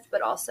myself with.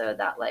 But also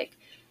that like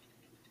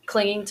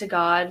clinging to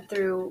God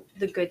through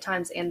the good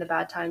times and the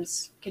bad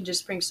times can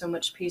just bring so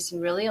much peace and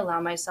really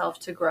allow myself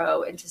to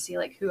grow and to see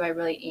like who I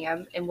really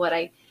am and what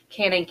I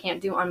can and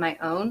can't do on my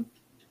own.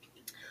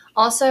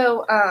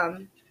 Also,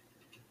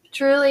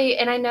 truly,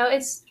 and I know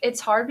it's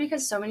hard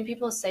because so many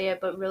people say it,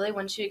 but really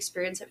once you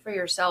experience it for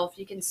yourself,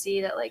 you can see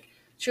that like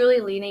truly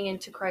leaning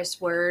into Christ's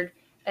word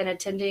and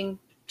attending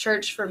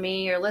church for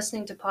me or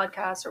listening to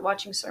podcasts or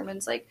watching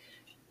sermons like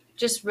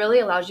just really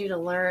allows you to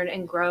learn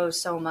and grow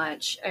so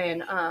much.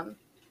 And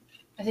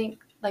I think,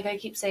 like I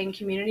keep saying,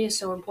 community is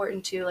so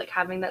important too, like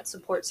having that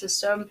support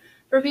system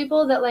for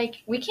people that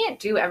like we can't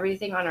do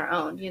everything on our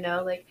own, you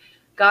know, like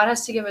God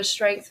has to give us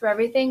strength for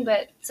everything,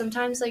 but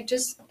sometimes like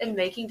just in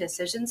making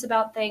decisions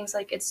about things,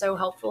 like it's so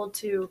helpful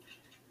to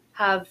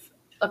have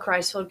a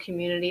Christ-filled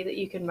community that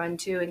you can run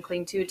to and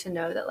cling to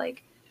know that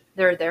like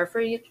they're there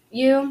for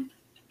you.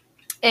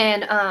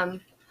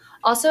 And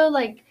also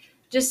like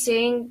just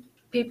seeing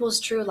people's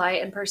true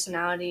light and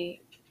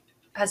personality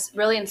has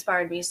really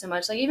inspired me so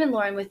much. Like even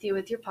Lauren with you,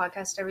 with your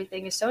podcast,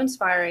 everything is so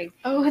inspiring.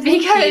 Oh,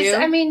 thank because you.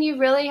 I mean, you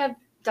really have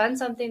done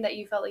something that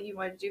you felt like you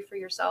wanted to do for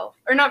yourself,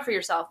 or not for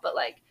yourself, but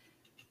like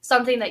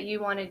something that you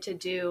wanted to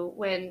do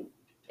when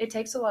it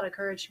takes a lot of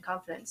courage and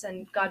confidence,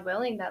 and God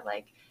willing that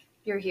like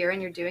you're here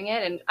and you're doing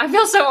it. And I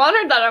feel so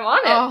honored that I'm on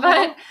it, Oh.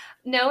 but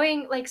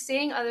knowing like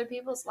seeing other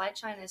people's light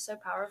shine is so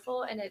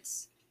powerful, and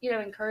it's, you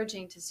know,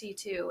 encouraging to see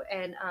too.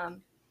 And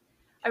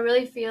I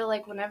really feel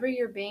like whenever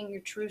you're being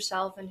your true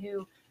self and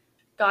who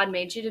God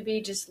made you to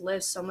be, just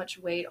lifts so much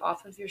weight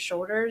off of your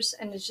shoulders.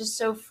 And it's just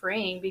so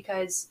freeing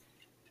because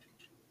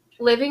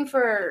living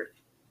for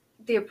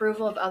the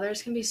approval of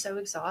others can be so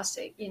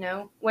exhausting, you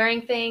know,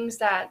 wearing things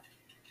that,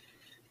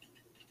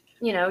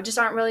 you know, just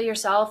aren't really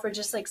yourself, or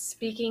just like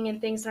speaking in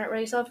things that aren't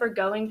really yourself, or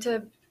going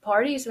to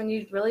parties when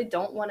you really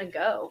don't want to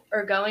go,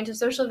 or going to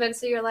social events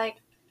that you're like,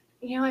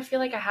 you know, I feel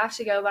like I have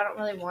to go, but I don't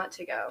really want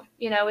to go.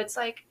 You know, it's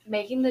like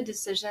making the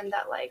decision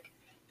that like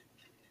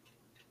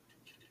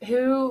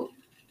who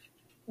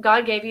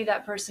God gave you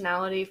that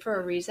personality for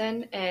a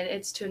reason, and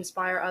it's to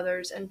inspire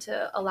others and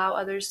to allow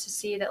others to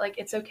see that like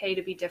it's okay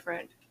to be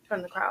different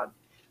from the crowd,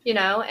 you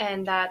know,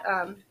 and that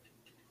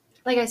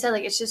like I said,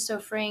 like it's just so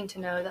freeing to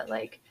know that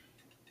like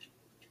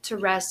to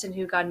rest in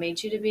who God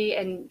made you to be,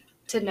 and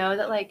to know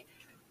that like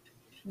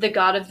the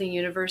God of the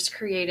universe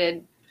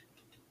created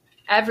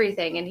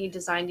everything and he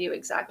designed you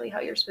exactly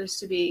how you're supposed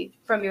to be,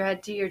 from your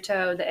head to your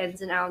toe, the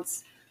ins and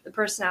outs, the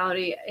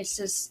personality. It's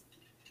just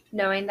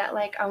knowing that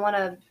like I want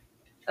to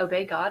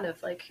obey God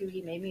of like who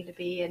he made me to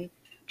be, and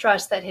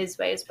trust that his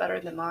way is better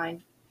than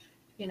mine,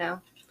 you know?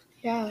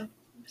 Yeah.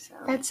 So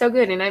That's so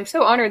good. And I'm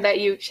so honored that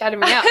you shouted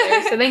me out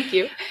there. So thank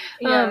you.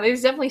 yeah. It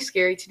was definitely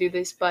scary to do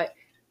this, but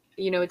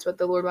you know, it's what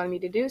the Lord wanted me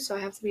to do. So I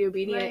have to be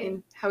obedient Right.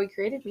 in how he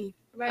created me.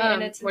 Right.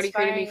 And it's what he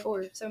created me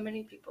inspiring for. so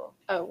many people.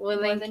 Oh, well,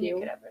 More thank than you. you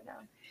could ever know.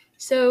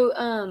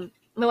 So,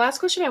 the last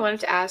question I wanted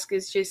to ask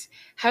is just,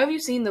 how have you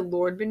seen the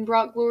Lord been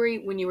brought glory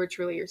when you were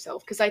truly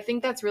yourself? Because I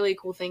think that's really a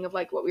cool thing of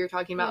like what we were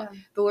talking about. Yeah.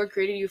 The Lord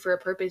created you for a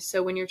purpose.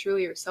 So when you're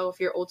truly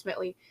yourself, you're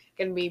ultimately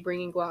going to be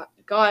bringing God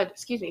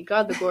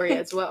the glory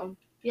as well.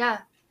 Yeah,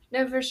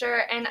 no, for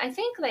sure. And I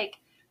think like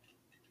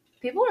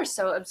people are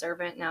so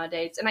observant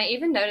nowadays. And I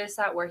even noticed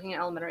that working in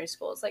elementary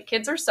schools, like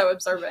kids are so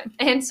observant.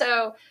 And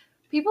so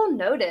people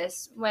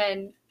notice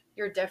when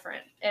you're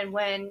different and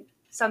when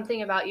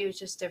something about you is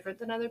just different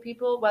than other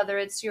people, whether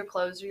it's your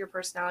clothes or your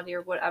personality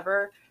or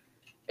whatever,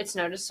 it's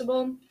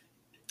noticeable.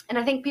 And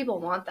I think people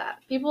want that.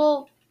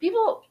 People,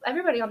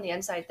 everybody on the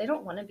inside, they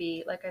don't want to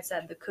be, like I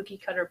said, the cookie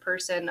cutter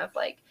person of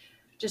like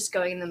just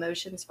going in the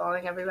motions,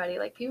 following everybody.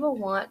 Like people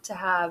want to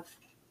have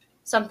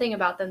something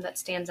about them that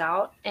stands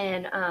out.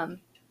 And I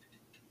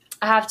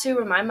have to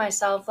remind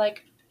myself,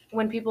 like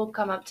when people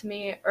come up to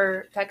me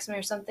or text me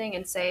or something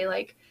and say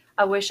like,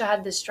 I wish I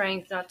had the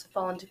strength not to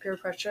fall into peer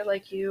pressure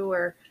like you,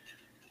 or,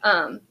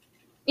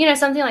 you know,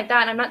 something like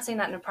that. And I'm not saying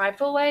that in a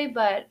prideful way,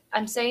 but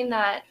I'm saying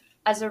that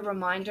as a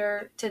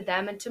reminder to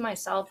them and to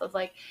myself of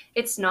like,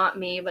 it's not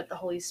me, but the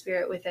Holy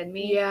Spirit within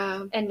me.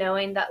 Yeah. And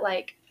knowing that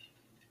like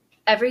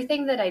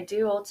everything that I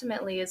do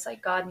ultimately is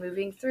like God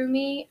moving through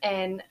me,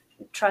 and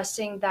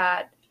trusting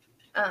that,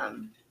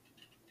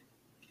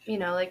 you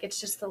know, like it's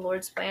just the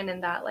Lord's plan,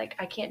 and that like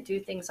I can't do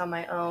things on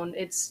my own.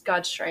 It's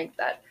God's strength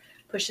that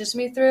pushes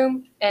me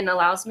through and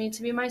allows me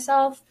to be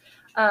myself.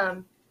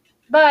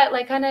 But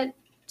like kind of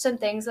some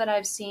things that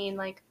I've seen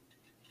like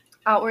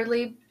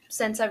outwardly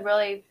since I've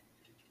really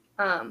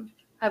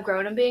have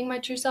grown in being my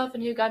true self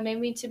and who God made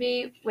me to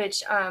be,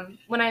 which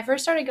when I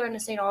first started going to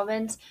St.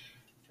 Albans,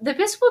 the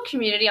Episcopal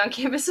community on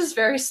campus is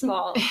very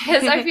small,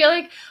 because I feel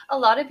like a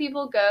lot of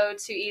people go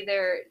to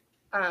either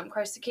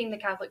Christ the King, the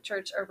Catholic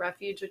Church, or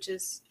Refuge, which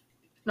is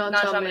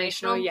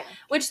non-denominational, Yeah.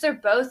 which they're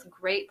both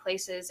great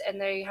places, and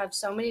they have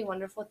so many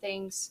wonderful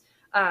things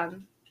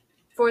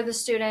for the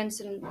students,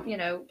 and, you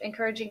know,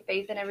 encouraging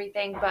faith and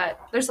everything. But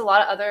there's a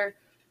lot of other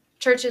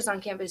churches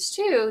on campus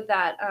too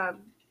that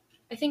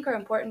I think are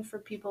important for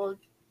people,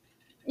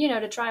 you know,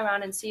 to try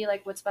around and see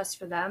like what's best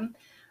for them.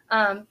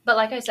 But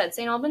like I said,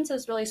 St. Albans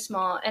is really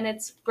small, and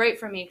it's great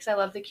for me because I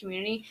love the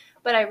community.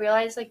 But I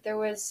realized like there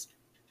was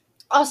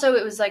also,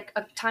 it was like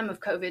a time of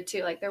COVID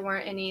too. Like there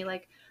weren't any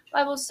like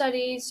Bible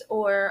studies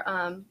or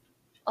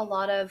a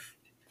lot of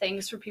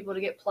things for people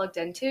to get plugged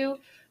into.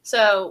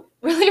 So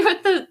really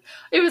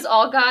it was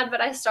all God,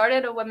 but I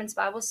started a women's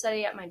Bible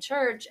study at my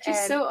church. Just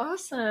and so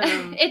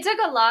awesome. it took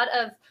a lot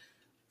of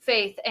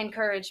faith and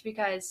courage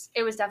because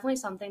it was definitely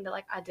something that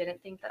like I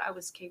didn't think that I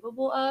was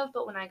capable of.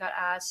 But when I got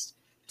asked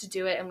to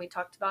do it and we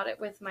talked about it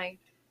with my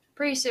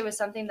priest, it was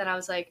something that I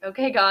was like,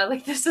 okay, God,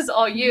 like this is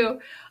all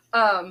you.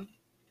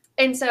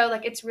 And so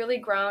like it's really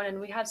grown, and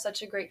we have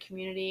such a great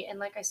community. And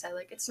like I said,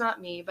 like it's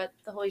not me, but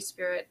the Holy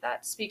Spirit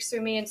that speaks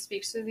through me and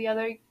speaks through the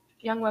other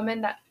young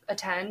women that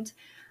attend.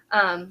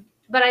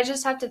 But I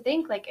just have to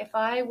think like if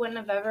I wouldn't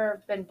have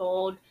ever been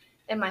bold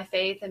in my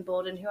faith and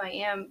bold in who I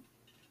am,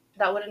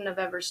 that wouldn't have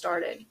ever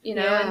started,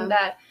 Yeah. and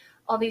that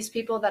all these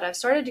people that I've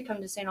started to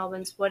come to St.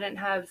 Albans wouldn't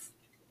have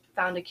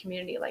found a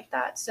community like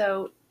that.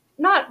 So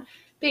not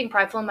being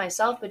prideful in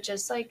myself, but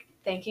just like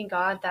thanking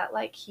God that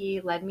like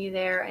he led me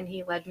there and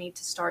he led me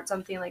to start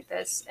something like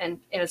this, and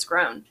it's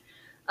grown.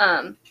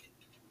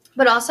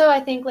 But also I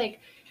think like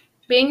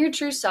being your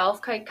true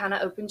self kind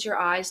of opens your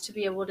eyes to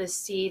be able to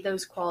see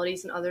those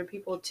qualities in other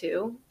people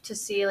too, to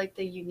see like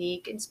the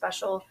unique and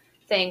special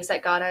things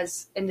that God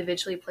has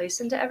individually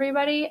placed into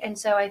everybody. And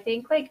so I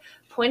think like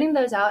pointing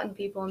those out in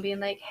people and being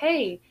like,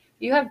 hey,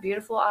 you have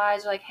beautiful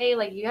eyes, or like, hey,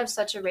 like you have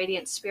such a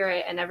radiant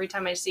spirit, and every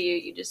time I see you,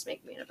 you just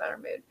make me in a better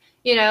mood,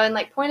 and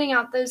like pointing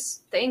out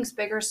those things,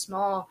 big or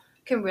small,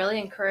 can really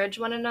encourage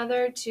one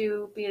another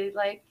to be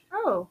like,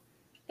 oh,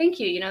 thank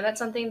you. That's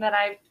something that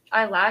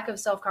I lack of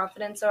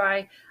self-confidence,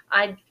 or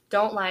I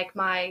don't like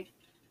my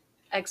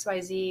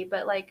XYZ,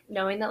 but like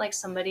knowing that like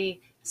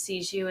somebody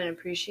sees you and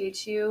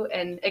appreciates you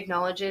and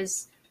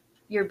acknowledges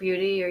your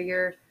beauty or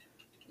your,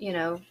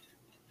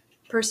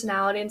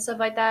 personality and stuff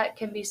like that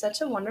can be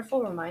such a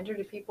wonderful reminder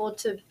to people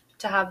to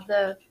have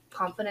the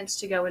confidence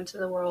to go into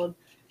the world,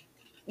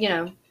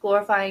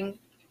 glorifying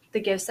the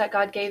gifts that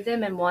God gave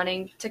them and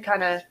wanting to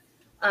kind of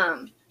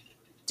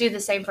do the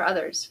same for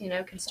others,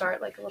 can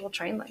start like a little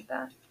train like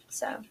that.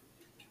 So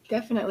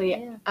Definitely.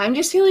 yeah. I'm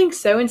just feeling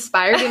so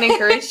inspired and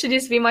encouraged to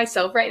just be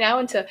myself right now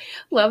and to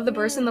love the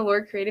person the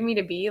Lord created me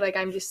to be. Like,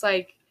 I'm just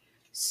like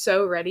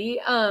so ready.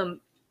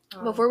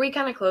 Before we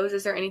kind of close,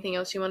 is there anything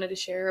else you wanted to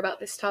share about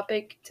this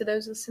topic to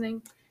those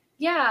listening?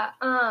 Yeah.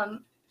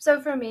 So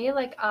for me,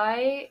 like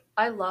I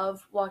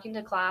love walking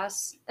to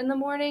class in the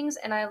mornings,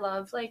 and I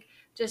love like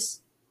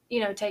just,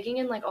 taking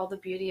in like all the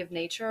beauty of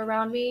nature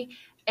around me.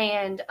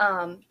 And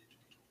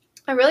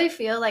I really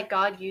feel like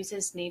God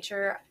uses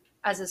nature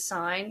as a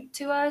sign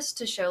to us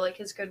to show like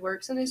his good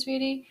works and his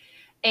beauty.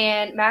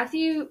 And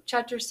Matthew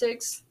chapter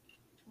 6,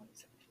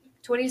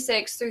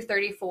 26 through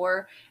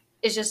 34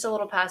 is just a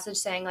little passage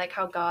saying like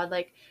how God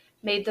like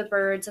made the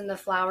birds and the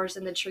flowers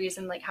and the trees,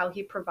 and like how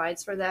he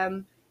provides for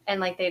them, and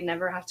like they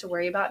never have to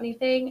worry about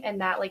anything,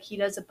 and that like he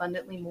does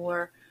abundantly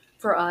more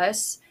for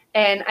us.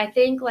 And I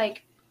think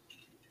like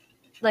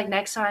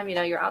next time,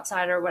 you're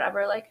outside or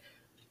whatever, like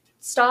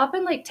stop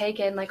and like take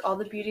in like all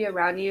the beauty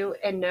around you,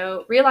 and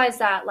realize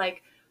that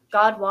like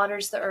God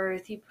waters the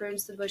earth, he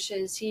prunes the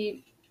bushes,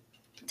 he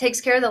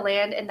takes care of the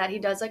land, and that he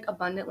does like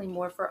abundantly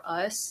more for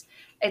us.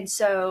 And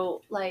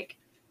so like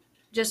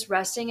just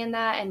resting in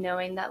that and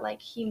knowing that like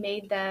he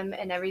made them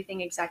and everything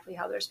exactly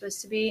how they're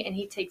supposed to be, and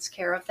he takes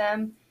care of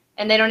them,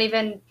 and they don't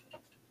even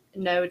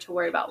know to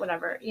worry about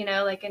whatever,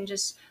 like, and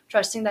just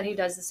trusting that he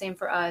does the same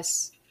for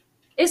us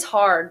is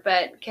hard,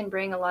 but can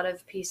bring a lot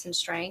of peace and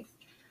strength.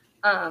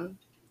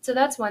 So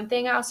that's one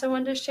thing I also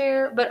wanted to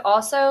share. But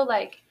also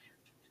like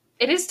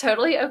it is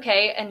totally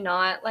okay and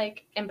not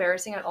like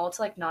embarrassing at all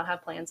to like not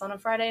have plans on a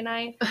Friday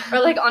night or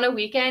like on a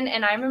weekend.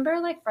 And I remember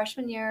like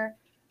freshman year,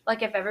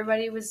 like if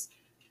everybody was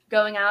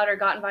going out or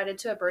got invited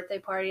to a birthday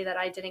party that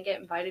I didn't get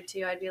invited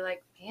to, I'd be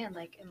like, man,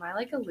 like am I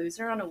like a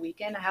loser on a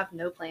weekend? I have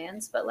no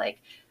plans. But like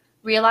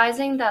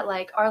realizing that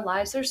like our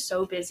lives are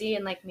so busy,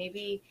 and like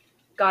maybe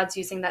God's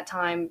using that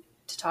time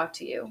to talk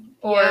to you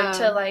or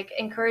to like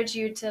encourage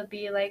you to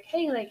be like,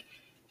 hey, like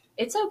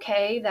it's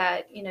okay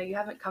that, you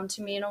haven't come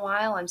to me in a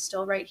while. I'm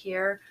still right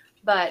here,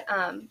 but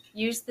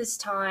use this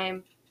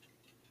time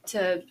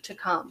to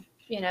come,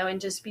 and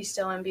just be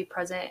still and be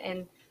present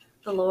in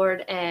the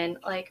Lord. And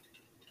like,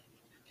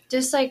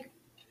 just like,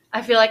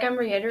 I feel like I'm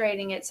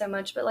reiterating it so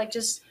much, but like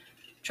just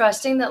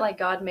trusting that like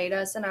God made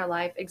us in our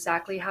life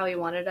exactly how he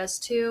wanted us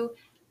to.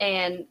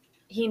 And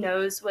he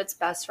knows what's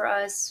best for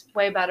us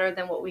way better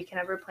than what we can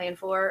ever plan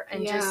for.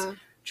 And just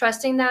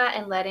trusting that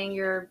and letting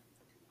your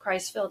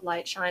Christ-filled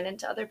light shine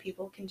into other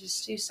people can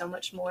just do so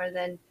much more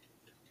than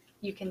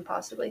you can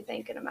possibly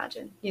think and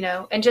imagine,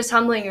 and just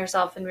humbling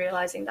yourself and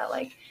realizing that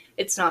like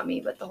it's not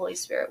me, but the Holy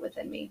Spirit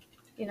within me,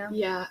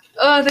 Yeah.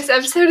 Oh, this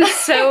episode is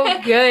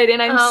so good,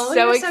 and I'm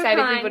so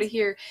excited for people to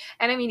hear.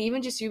 And I mean,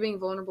 even just you being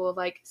vulnerable of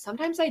like,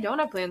 sometimes I don't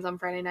have plans on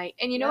Friday night,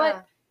 and you know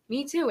what?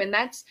 Me too. And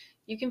that's,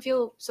 you can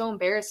feel so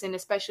embarrassed, and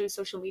especially with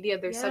social media,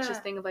 there's such a Yeah.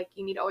 thing of like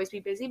you need to always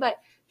be busy, but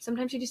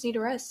sometimes you just need to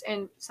rest,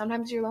 and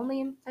sometimes you're lonely,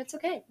 and that's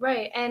okay.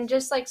 Right. And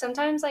just like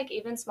sometimes like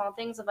even small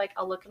things of like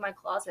I'll look in my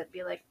closet and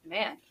be like,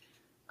 man,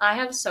 I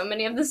have so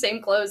many of the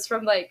same clothes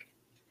from like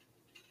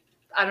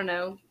I don't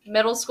know,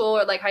 middle school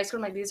or like high school.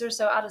 I'm like, these are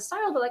so out of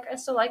style, but like I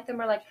still like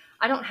them. Or like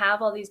I don't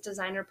have all these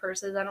designer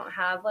purses. I don't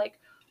have like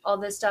all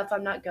this stuff.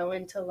 I'm not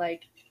going to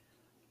like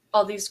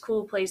all these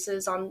cool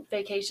places on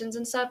vacations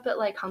and stuff, but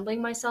like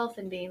humbling myself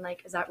and being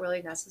like, is that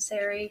really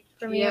necessary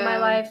for me in my Yeah.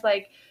 life?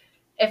 Like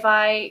if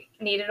I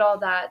needed all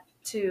that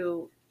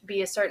to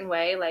be a certain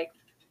way, like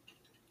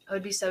I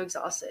would be so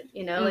exhausted,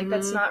 you know? Like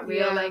that's Mhm. not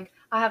real. Yeah. Like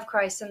I have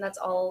Christ and that's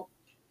all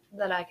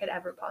that I could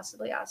ever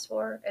possibly ask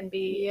for and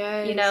be,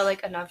 you know, Yes.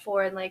 like enough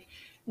for. And like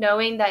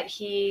knowing that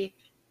he,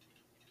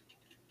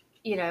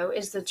 you know,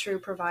 is the true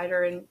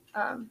provider and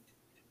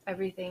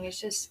everything. It's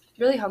just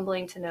really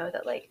humbling to know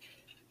that like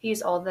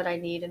he's all that I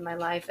need in my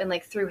life and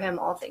like through him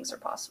all things are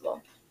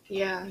possible.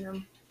 Yeah. You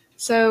know?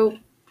 So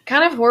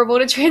kind of horrible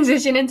to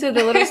transition into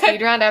the little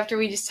speed round after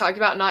we just talked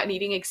about not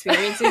needing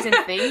experiences and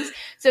things.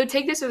 So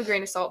take this with a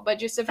grain of salt, but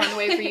just a fun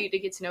way for you to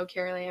get to know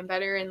Carol Ann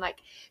better and like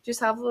just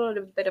have a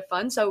little bit of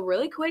fun. So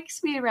really quick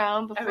speed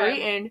round before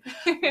we end.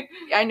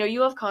 I know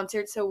you love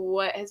concerts, so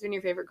what has been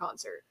your favorite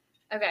concert?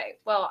 Okay,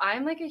 well,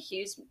 I'm like a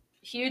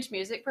huge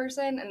music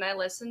person and I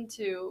listen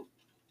to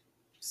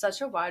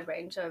such a wide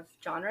range of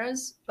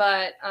genres,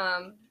 but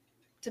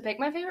to pick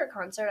my favorite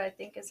concert I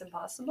think is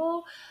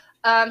impossible.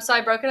 So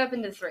I broke it up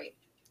into 3.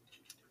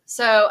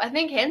 So I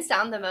think hands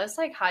down the most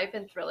like hype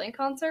and thrilling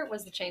concert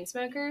was the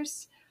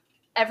Chainsmokers.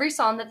 Every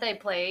song that they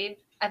played,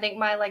 I think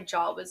my like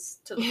jaw was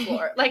to the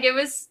floor. Like it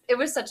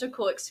was such a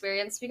cool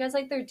experience because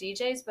like they're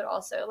DJs but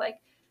also like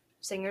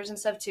singers and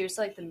stuff too.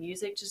 So like the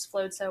music just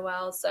flowed so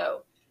well.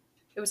 So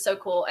it was so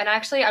cool. And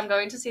actually I'm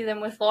going to see them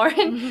with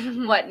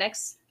Lauren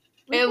next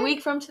A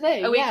week from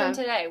today. a week from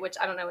today, which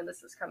I don't know when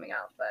this is coming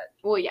out, but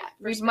Well, yeah,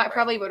 we February.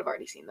 probably would have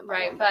already seen them.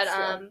 Right, but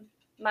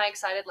my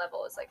excited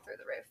level is like through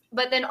the roof.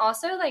 But then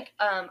also like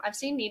I've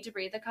seen Need to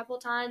Breathe a couple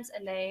times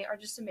and they are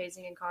just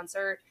amazing in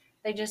concert.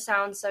 They just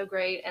sound so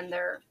great and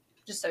they're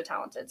just so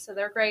talented. So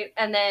they're great.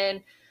 And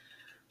then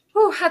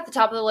at the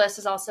top of the list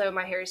is also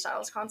my Harry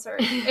Styles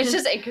concert. It's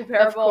just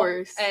incomparable. Of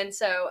course. And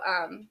so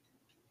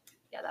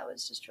yeah, that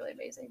was just really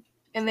amazing.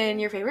 And then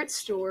your favorite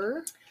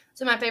store?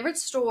 So my favorite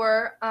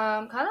store,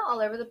 kind of all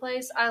over the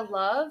place. I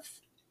love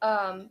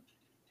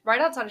right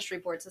outside of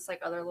Shreveport, it's this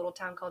like other little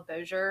town called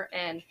Bossier,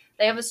 and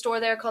they have a store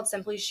there called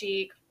Simply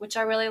Chic, which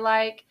I really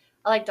like.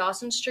 I like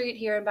Dawson Street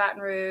here in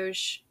Baton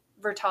Rouge,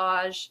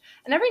 Vertage,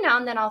 and every now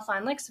and then I'll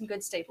find like some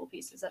good staple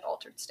pieces at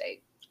Altered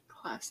State.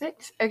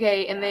 Classics.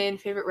 Okay, and Yeah. then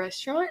favorite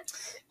restaurant?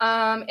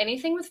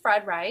 Anything with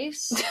fried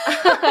rice.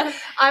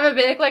 I'm a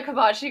big like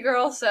hibachi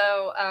girl,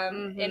 so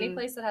any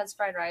place that has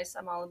fried rice,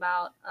 I'm all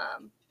about.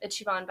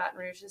 Ichiban Baton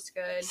Rouge is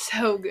good.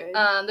 So good.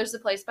 There's a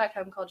place back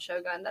home called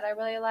Shogun that I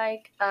really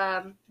like.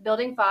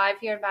 Building 5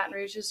 here in Baton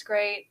Rouge is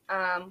great.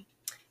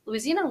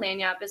 Louisiana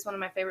Lagniappe is one of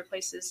my favorite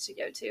places to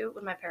go to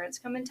when my parents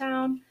come in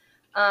town.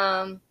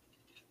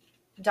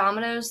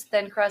 Domino's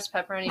thin crust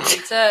pepperoni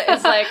pizza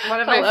is like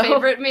one of my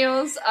favorite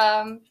meals.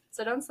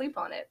 So don't sleep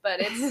on it, but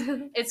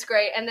it's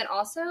great. And then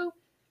also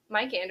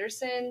Mike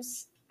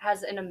Anderson's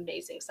has an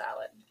amazing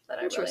salad that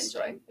I really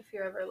enjoy if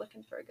you're ever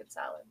looking for a good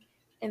salad.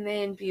 And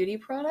then beauty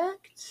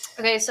products?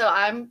 Okay, so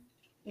I'm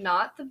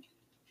not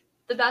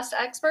the best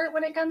expert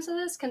when it comes to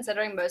this,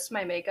 considering most of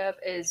my makeup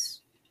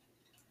is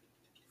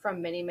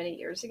from many, many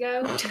years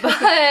ago.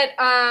 But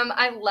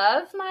I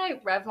love my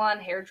Revlon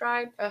hair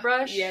dry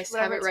brush. Yes,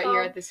 have it right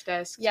here at this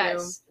desk.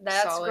 Yes,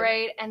 that's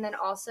great. And then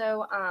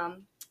also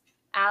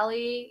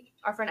Allie,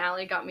 our friend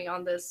Allie got me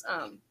on this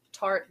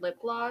Tarte lip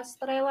gloss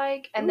that I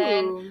like. And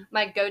then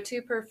my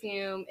go-to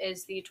perfume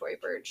is the Tory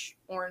Burch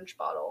orange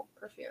bottle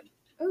perfume.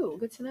 Oh,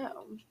 good to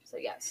know. So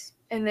yes.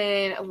 And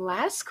then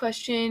last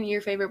question,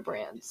 your favorite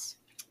brands?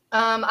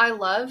 I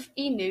love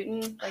E.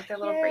 Newton, like their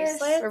little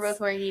bracelets. We're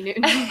both wearing E.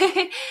 Newton.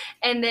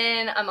 And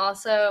then I'm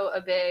also a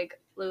big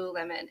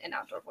Lululemon and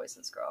Outdoor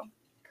Voices girl.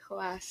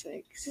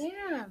 Classics.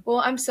 Yeah. Well,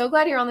 I'm so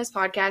glad you're on this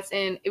podcast,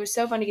 and it was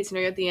so fun to get to know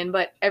you at the end,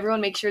 but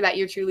everyone make sure that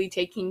you're truly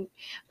taking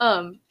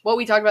what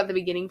we talked about at the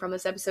beginning from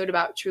this episode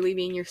about truly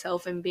being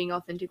yourself and being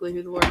authentically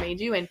who the Lord made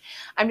you. And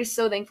I'm just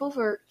so thankful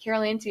for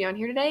Carol Ann to be on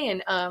here today,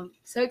 and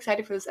so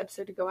excited for this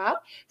episode to go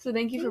out. So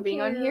thank you for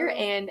being on here,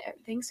 and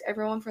thanks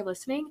everyone for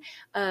listening.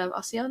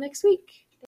 I'll see y'all next week.